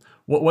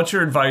 What's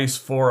your advice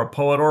for a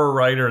poet or a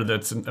writer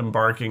that's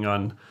embarking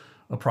on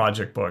a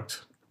project book?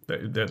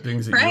 The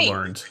things that you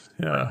learned,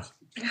 yeah.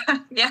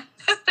 Yeah.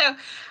 So,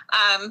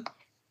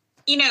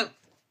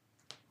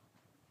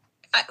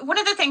 one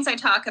of the things I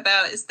talk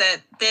about is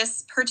that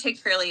this,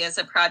 particularly as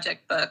a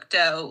project book,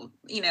 though,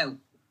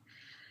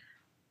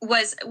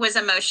 was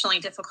emotionally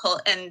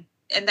difficult, and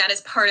that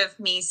is part of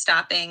me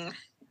stopping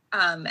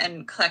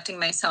and collecting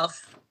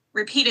myself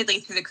repeatedly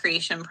through the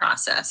creation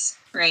process,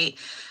 right?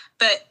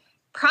 But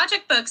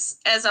project books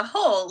as a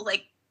whole,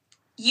 like,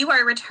 you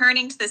are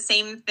returning to the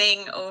same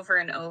thing over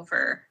and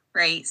over,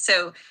 right?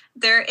 So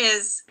there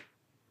is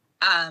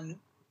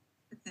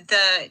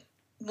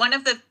one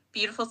of the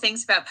beautiful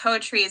things about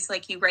poetry is,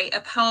 like, you write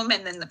a poem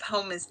and then the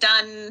poem is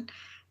done,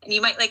 and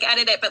you might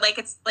edit it, but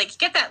it's you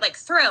get that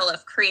thrill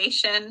of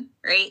creation,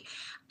 right?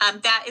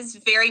 That is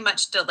very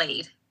much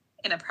delayed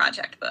in a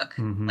project book.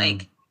 Mm-hmm.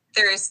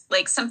 There's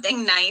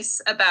something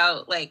nice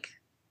about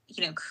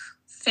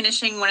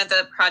finishing one of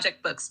the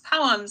project book's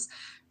poems,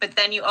 but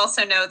then you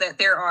also know that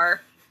there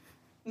are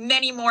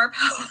many more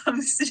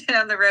poems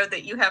down the road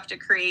that you have to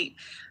create,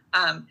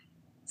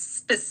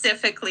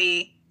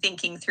 specifically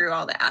thinking through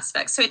all the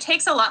aspects. So it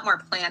takes a lot more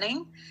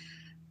planning,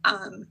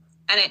 and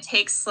it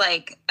takes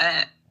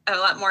a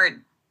lot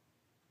more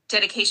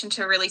dedication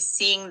to really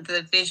seeing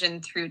the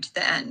vision through to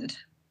the end,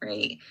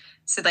 right?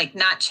 So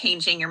not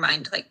changing your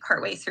mind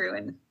partway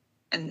through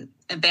and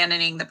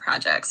abandoning the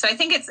project. So I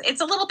think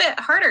it's a little bit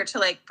harder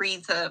to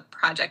breathe a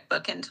project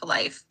book into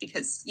life,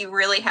 because you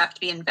really have to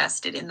be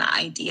invested in the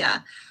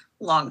idea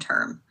long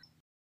term.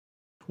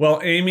 Well,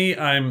 Aimée,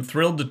 I'm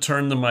thrilled to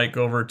turn the mic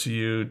over to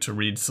you to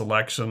read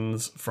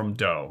selections from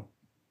Doe.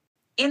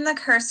 In the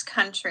Cursed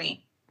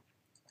Country,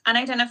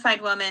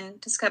 unidentified woman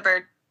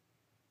discovered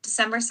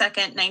December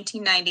 2nd,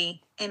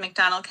 1990 in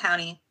McDonald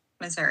County,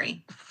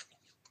 Missouri.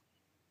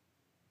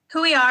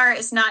 Who we are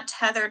is not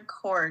tethered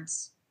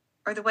cords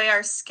or the way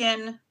our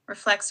skin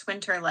reflects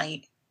winter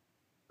light.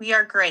 We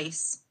are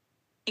grace,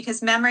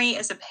 because memory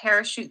is a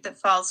parachute that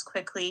falls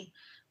quickly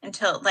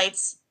until it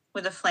lights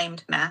with a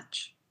flamed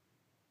match.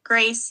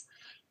 Grace,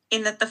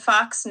 in that the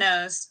fox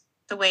knows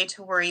the way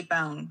to worry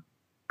bone,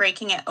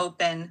 breaking it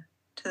open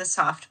to the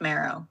soft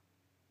marrow.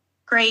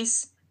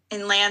 Grace,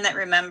 in land that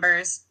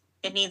remembers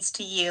it needs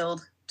to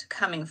yield to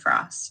coming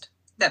frost,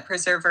 that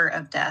preserver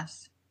of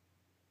death.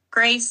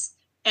 Grace,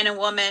 in a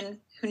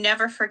woman who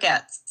never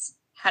forgets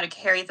how to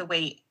carry the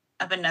weight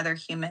of another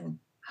human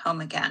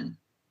home again.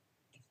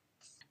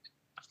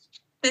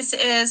 This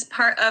is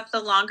part of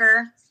the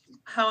longer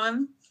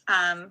poem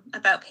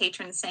about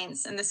patron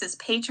saints, and this is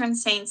Patron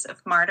Saints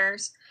of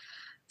Martyrs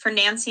for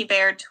Nancy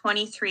Baird,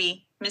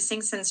 23,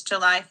 missing since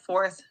July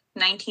 4th,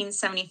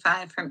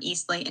 1975, from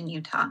East Layton,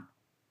 Utah.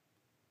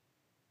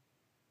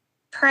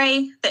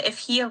 Pray that if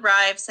he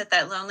arrives at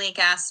that lonely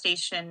gas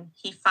station,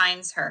 he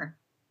finds her,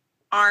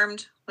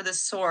 armed with a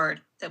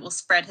sword that will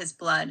spread his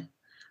blood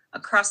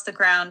across the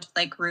ground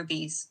like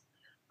rubies.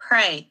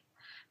 Pray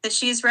that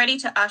she is ready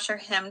to usher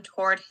him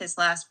toward his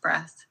last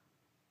breath.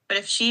 But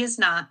if she is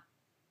not,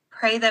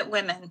 pray that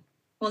women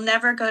will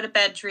never go to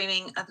bed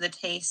dreaming of the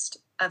taste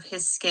of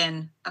his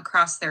skin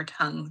across their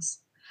tongues.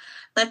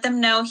 Let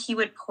them know he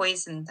would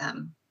poison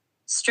them,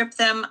 strip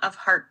them of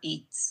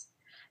heartbeats,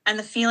 and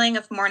the feeling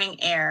of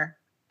morning air,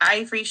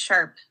 ivory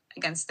sharp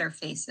against their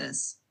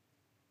faces.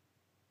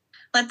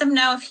 Let them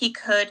know if he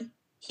could,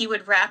 he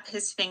would wrap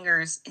his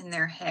fingers in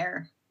their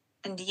hair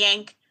and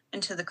yank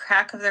until the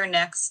crack of their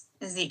necks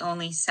is the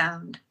only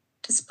sound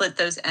to split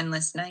those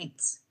endless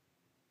nights.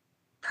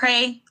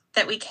 Pray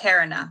that we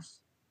care enough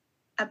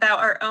about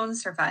our own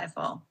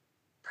survival.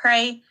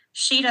 Pray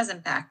she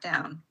doesn't back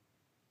down,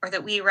 or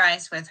that we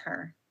rise with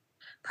her.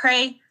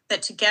 Pray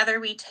that together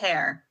we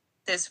tear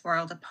this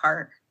world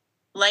apart.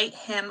 light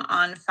him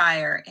on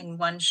fire in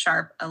one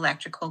sharp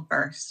electrical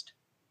burst.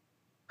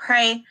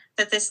 Pray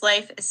that this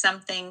life is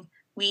something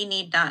we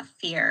need not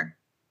fear,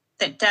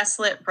 that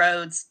desolate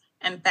roads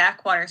and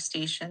backwater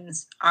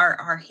stations are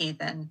our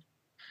haven,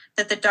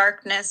 that the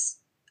darkness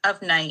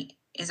of night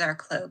is our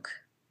cloak.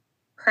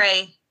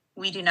 Pray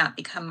we do not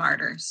become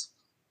martyrs.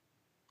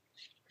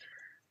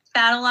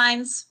 Battle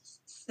lines.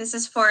 This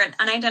is for an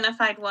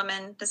unidentified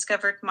woman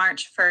discovered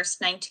March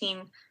 1st,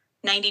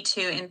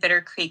 1992 in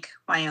Bitter Creek,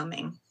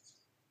 Wyoming.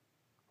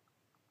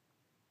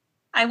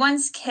 I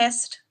once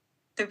kissed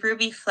the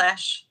ruby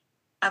flesh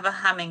of a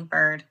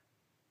hummingbird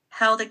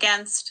held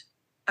against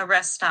a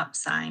rest stop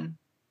sign.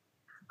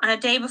 On a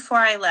day before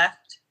I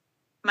left,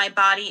 my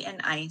body in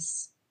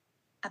ice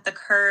at the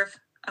curve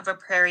of a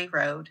prairie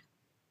road.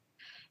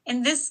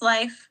 In this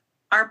life,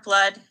 our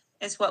blood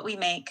is what we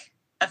make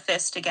a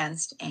fist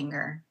against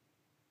anger.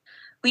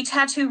 We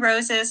tattoo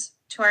roses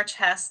to our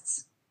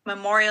chests,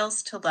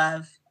 memorials to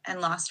love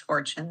and lost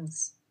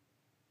fortunes.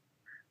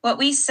 What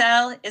we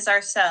sell is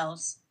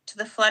ourselves to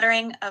the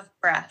fluttering of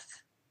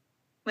breath,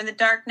 when the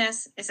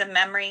darkness is a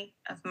memory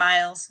of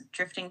miles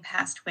drifting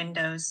past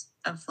windows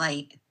of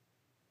light.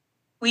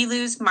 We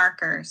lose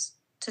markers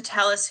to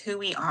tell us who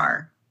we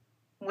are,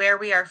 where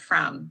we are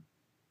from,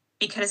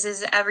 because it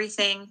is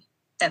everything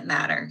that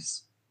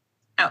matters.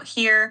 Out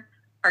here,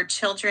 our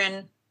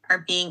children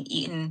are being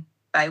eaten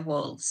by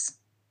wolves.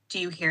 Do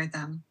you hear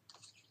them?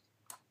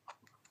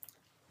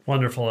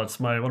 Wonderful. That's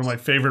one of my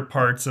favorite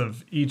parts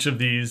of each of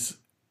these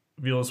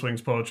Viewless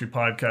Wings Poetry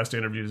Podcast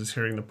interviews is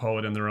hearing the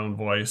poet in their own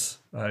voice.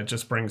 It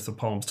just brings the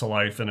poems to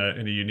life in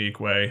a unique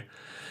way.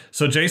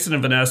 So Jason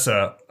and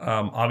Vanessa,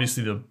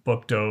 obviously the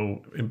book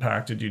though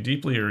impacted you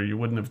deeply, or you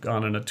wouldn't have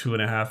gone on a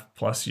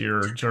 2.5+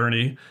 year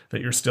journey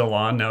that you're still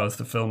on now as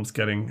the film's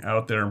getting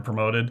out there and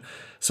promoted.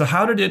 So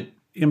how did it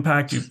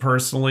impact you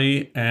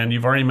personally? And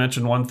you've already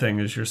mentioned one thing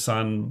is your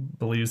son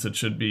believes it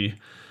should be,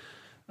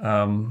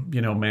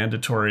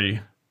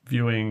 mandatory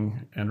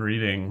viewing and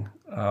reading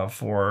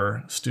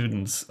for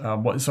students.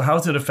 So how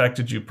has it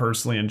affected you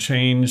personally and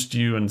changed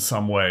you in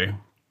some way?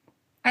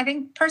 I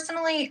think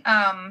personally,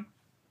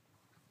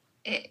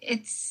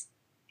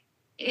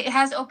 it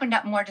has opened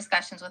up more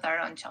discussions with our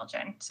own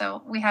children.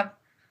 So we have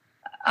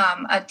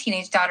a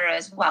teenage daughter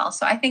as well.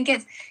 So I think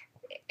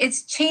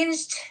it's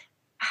changed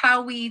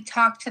how we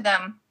talk to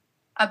them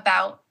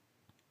about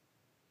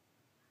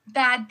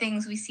bad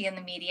things we see in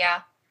the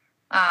media,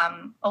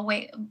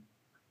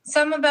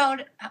 some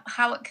about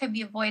how it could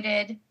be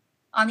avoided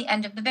on the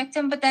end of the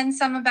victim, but then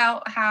some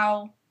about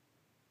how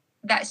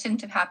that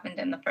shouldn't have happened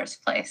in the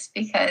first place,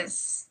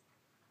 because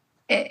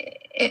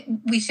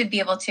we should be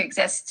able to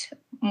exist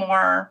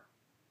more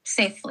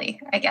safely,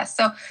 I guess.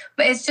 So,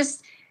 but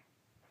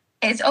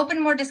it's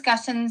opened more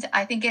discussions.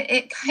 I think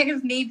it kind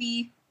of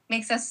maybe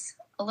makes us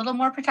a little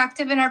more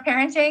protective in our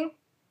parenting.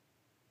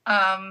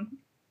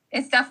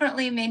 It's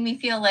definitely made me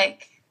feel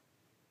like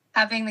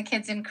having the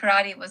kids in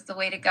karate was the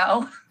way to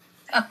go.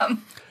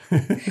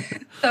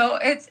 So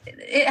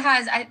it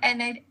has,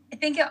 and I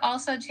think it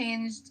also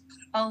changed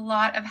a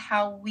lot of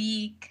how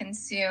we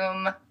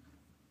consume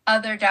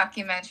other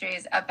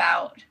documentaries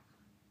about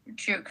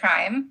true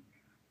crime.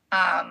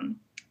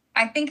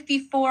 I think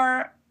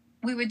before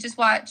we would just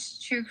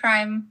watch true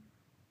crime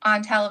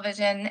on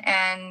television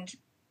and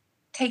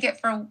take it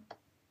for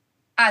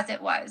as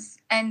it was.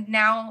 And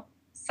now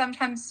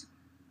sometimes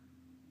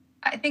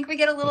I think we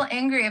get a little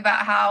angry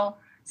about how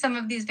some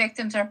of these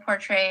victims are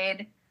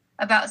portrayed,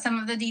 about some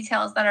of the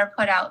details that are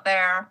put out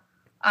there.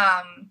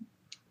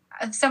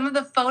 Some of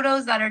the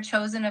photos that are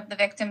chosen of the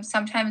victims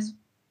sometimes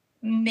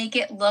make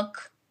it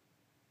look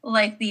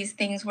like these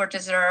things were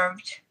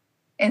deserved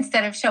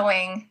instead of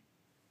showing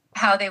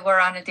how they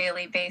were on a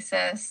daily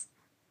basis.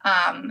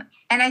 And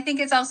I think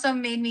it's also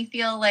made me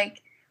feel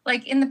like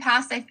in the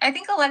past, I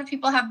think a lot of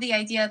people have the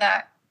idea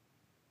that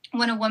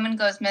when a woman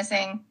goes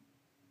missing,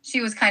 she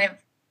was kind of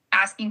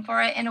asking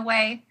for it in a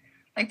way.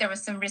 Like there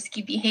was some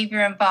risky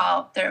behavior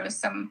involved. There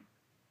was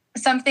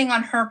something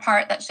on her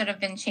part that should have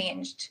been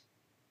changed.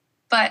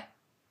 But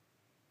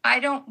I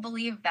don't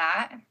believe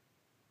that.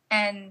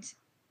 And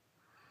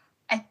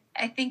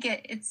I think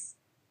it's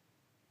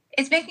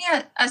making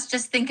us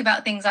just think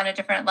about things on a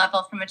different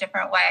level from a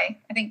different way.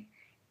 I think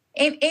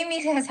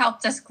Aimée has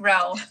helped us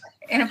grow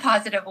in a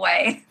positive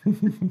way.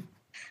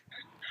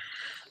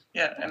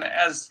 Yeah, and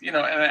as you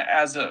know, and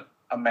as a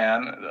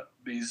man,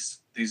 these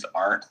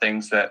aren't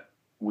things that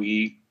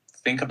we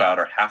think about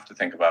or have to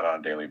think about on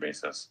a daily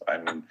basis. I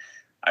mean,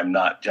 I'm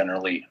not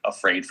generally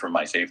afraid for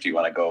my safety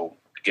when I go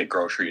get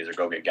groceries or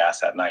go get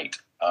gas at night.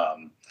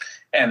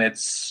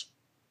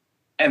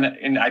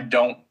 And I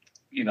don't,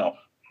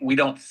 we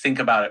don't think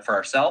about it for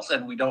ourselves,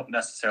 and we don't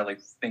necessarily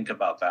think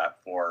about that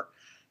for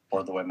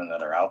the women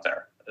that are out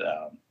there.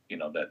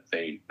 That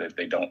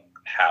they don't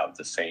have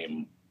the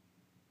same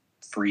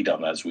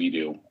freedom as we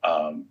do.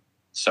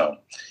 So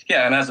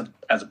yeah, and as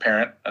a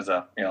parent, as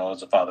a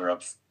father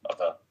of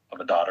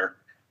a daughter,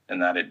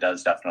 and that it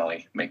does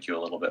definitely make you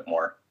a little bit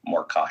more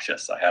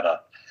cautious. I had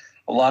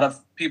a lot of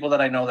people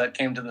that I know that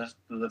came to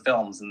the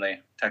films, and they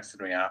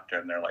texted me after,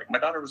 and they're like, my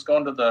daughter was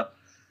going to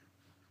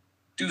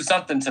do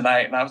something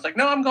tonight, and I was like,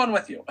 no, I'm going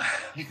with you.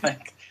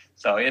 Like,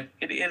 so it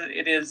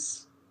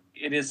is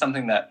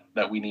something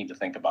that we need to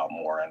think about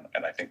more,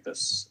 and I think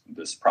this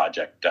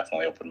project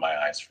definitely opened my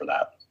eyes for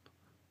that.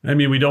 I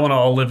mean, we don't want to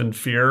all live in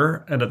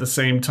fear, and at the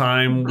same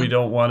time, we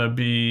don't want to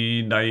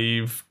be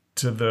naive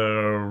to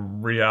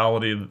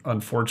the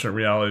unfortunate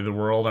reality of the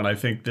world. And I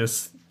think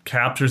this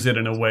captures it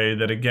in a way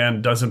that,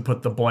 again, doesn't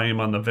put the blame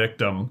on the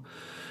victim.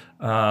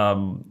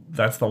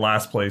 That's the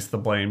last place the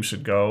blame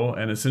should go.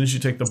 And as soon as you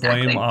take the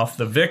blame off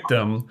the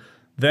victim,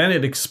 then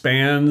it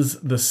expands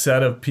the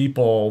set of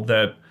people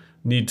that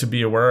need to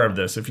be aware of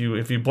this. If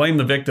you blame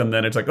the victim,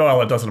 then it's like, oh,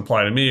 well, it doesn't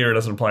apply to me, or it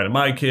doesn't apply to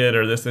my kid,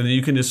 or this, and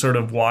you can just sort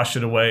of wash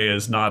it away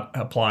as not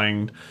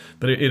applying,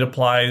 but it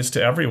applies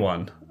to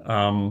everyone,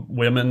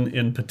 women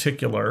in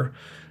particular.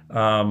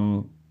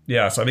 So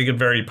I think it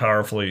very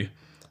powerfully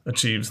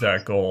achieves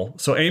that goal.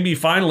 So Aimée,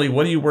 finally,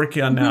 what are you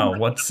working on now?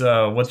 What's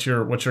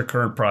your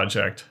current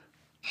project?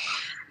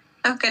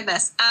 Oh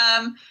goodness.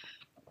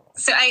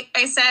 So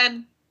I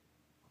said,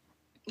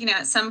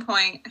 at some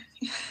point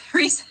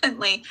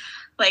recently,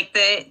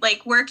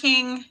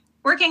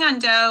 working on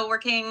Doe,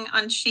 working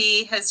on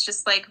She has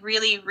just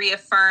really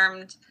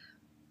reaffirmed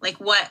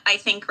what I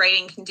think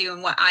writing can do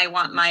and what I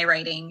want my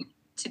writing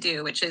to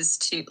do, which is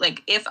to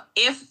if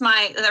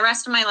the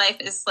rest of my life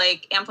is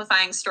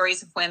amplifying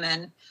stories of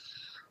women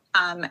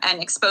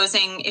and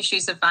exposing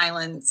issues of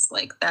violence,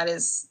 that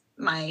is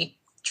my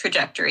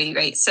trajectory,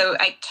 right? So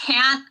I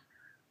can't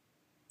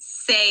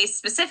say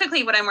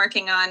specifically what I'm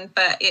working on,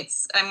 but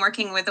I'm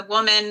working with a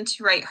woman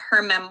to write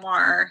her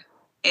memoir.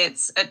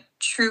 It's a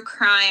true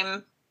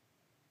crime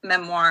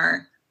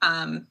memoir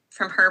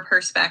from her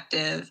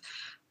perspective.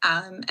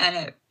 And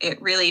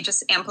it really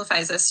just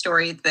amplifies a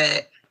story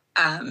that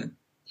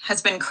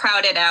has been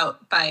crowded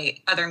out by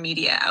other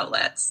media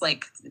outlets.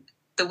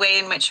 The way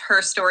in which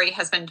her story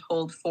has been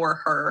told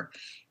for her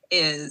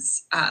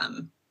is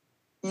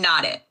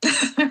not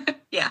it.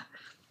 Yeah.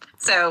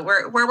 So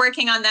we're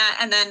working on that.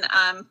 And then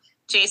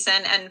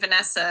Jason and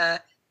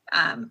Vanessa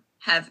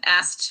have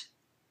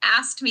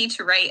asked me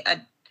to write a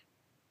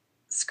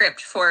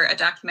script for a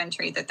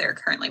documentary that they're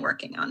currently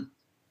working on.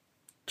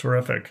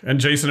 Terrific. And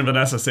Jason and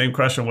Vanessa, same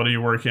question. What are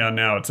you working on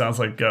now? It sounds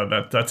like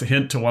that's a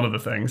hint to one of the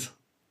things.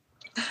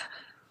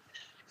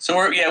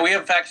 So we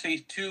have actually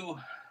two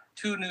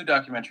new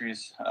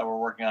documentaries we're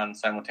working on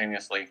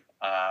simultaneously.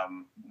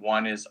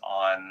 One is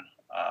on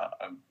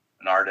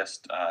an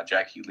artist,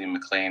 Jackie Lee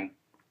McLean,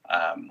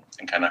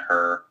 and kind of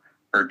her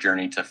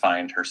journey to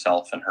find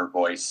herself and her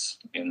voice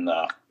in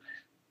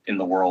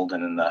the world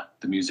and in the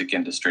music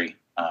industry.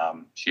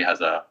 She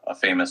has a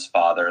famous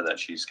father that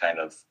she's kind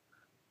of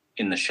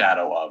in the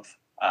shadow of,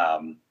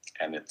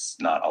 and it's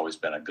not always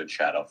been a good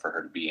shadow for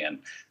her to be in.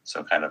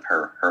 So kind of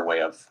her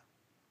way of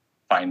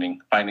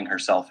finding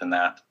herself in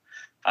that.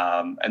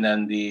 And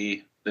then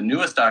the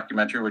newest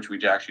documentary, which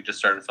we actually just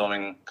started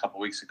filming a couple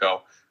weeks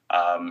ago,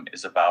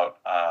 is about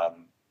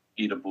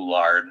Ida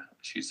Boulard.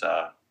 She's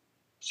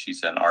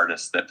an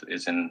artist that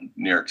is in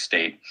New York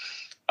State.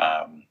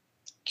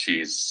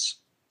 She's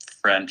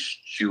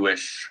French,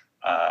 Jewish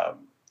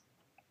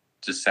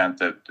descent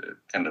that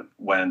kind of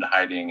went into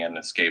hiding and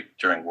escaped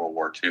during World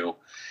War II,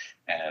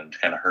 and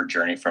kind of her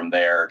journey from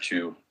there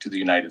to the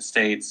United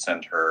States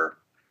and her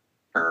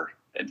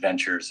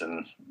adventures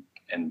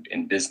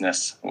in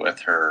business with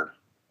her,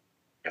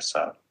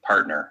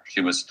 partner.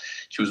 She was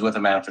with a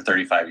man for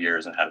 35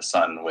 years and had a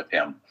son with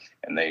him,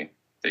 and they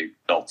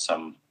built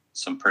some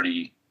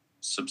pretty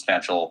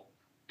substantial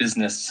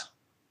business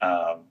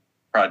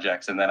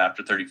projects. And then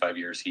after 35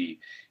 years, he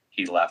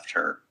left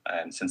her,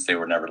 and since they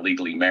were never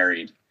legally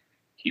married,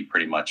 he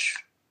pretty much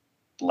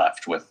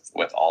left with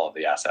all of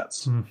the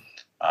assets.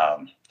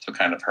 So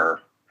kind of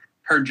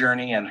her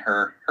journey and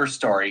her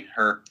story,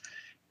 her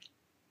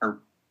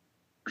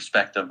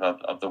perspective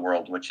of the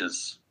world, which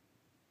is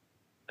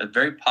a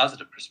very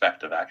positive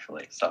perspective,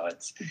 actually. So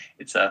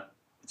it's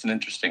an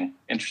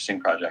interesting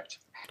project.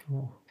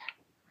 Cool.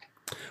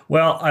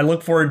 Well, I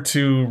look forward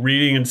to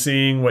reading and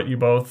seeing what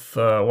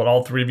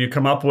all three of you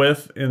come up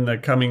with in the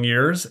coming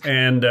years.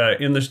 And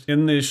in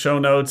the show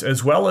notes,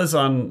 as well as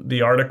on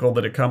the article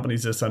that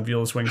accompanies this on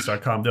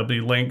violuswings.com, there'll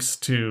be links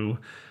to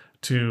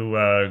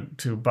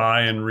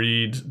buy and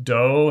read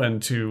Doe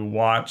and to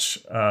watch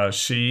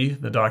She,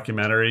 the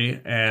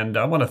documentary. And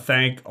I want to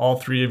thank all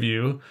three of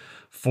you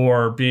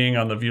for being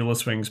on the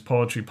Viewless Wings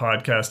Poetry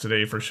Podcast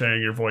today, for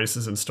sharing your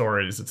voices and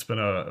stories. It's been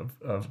a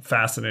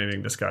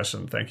fascinating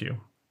discussion. Thank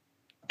you.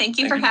 Thank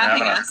you for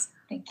having us.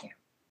 Thank you.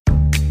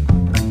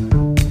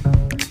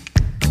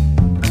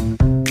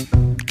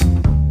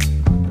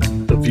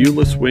 The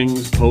Viewless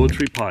Wings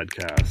Poetry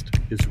Podcast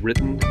is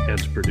written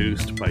and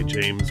produced by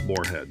James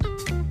Moorhead.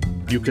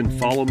 You can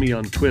follow me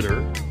on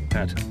Twitter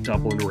at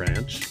Dublin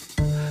Ranch,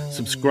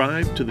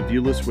 subscribe to the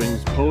Viewless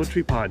Wings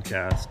Poetry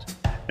Podcast,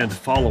 and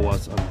follow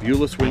us on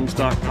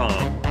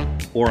viewlesswings.com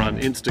or on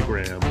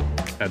Instagram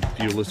at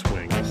Viewless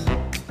Wings.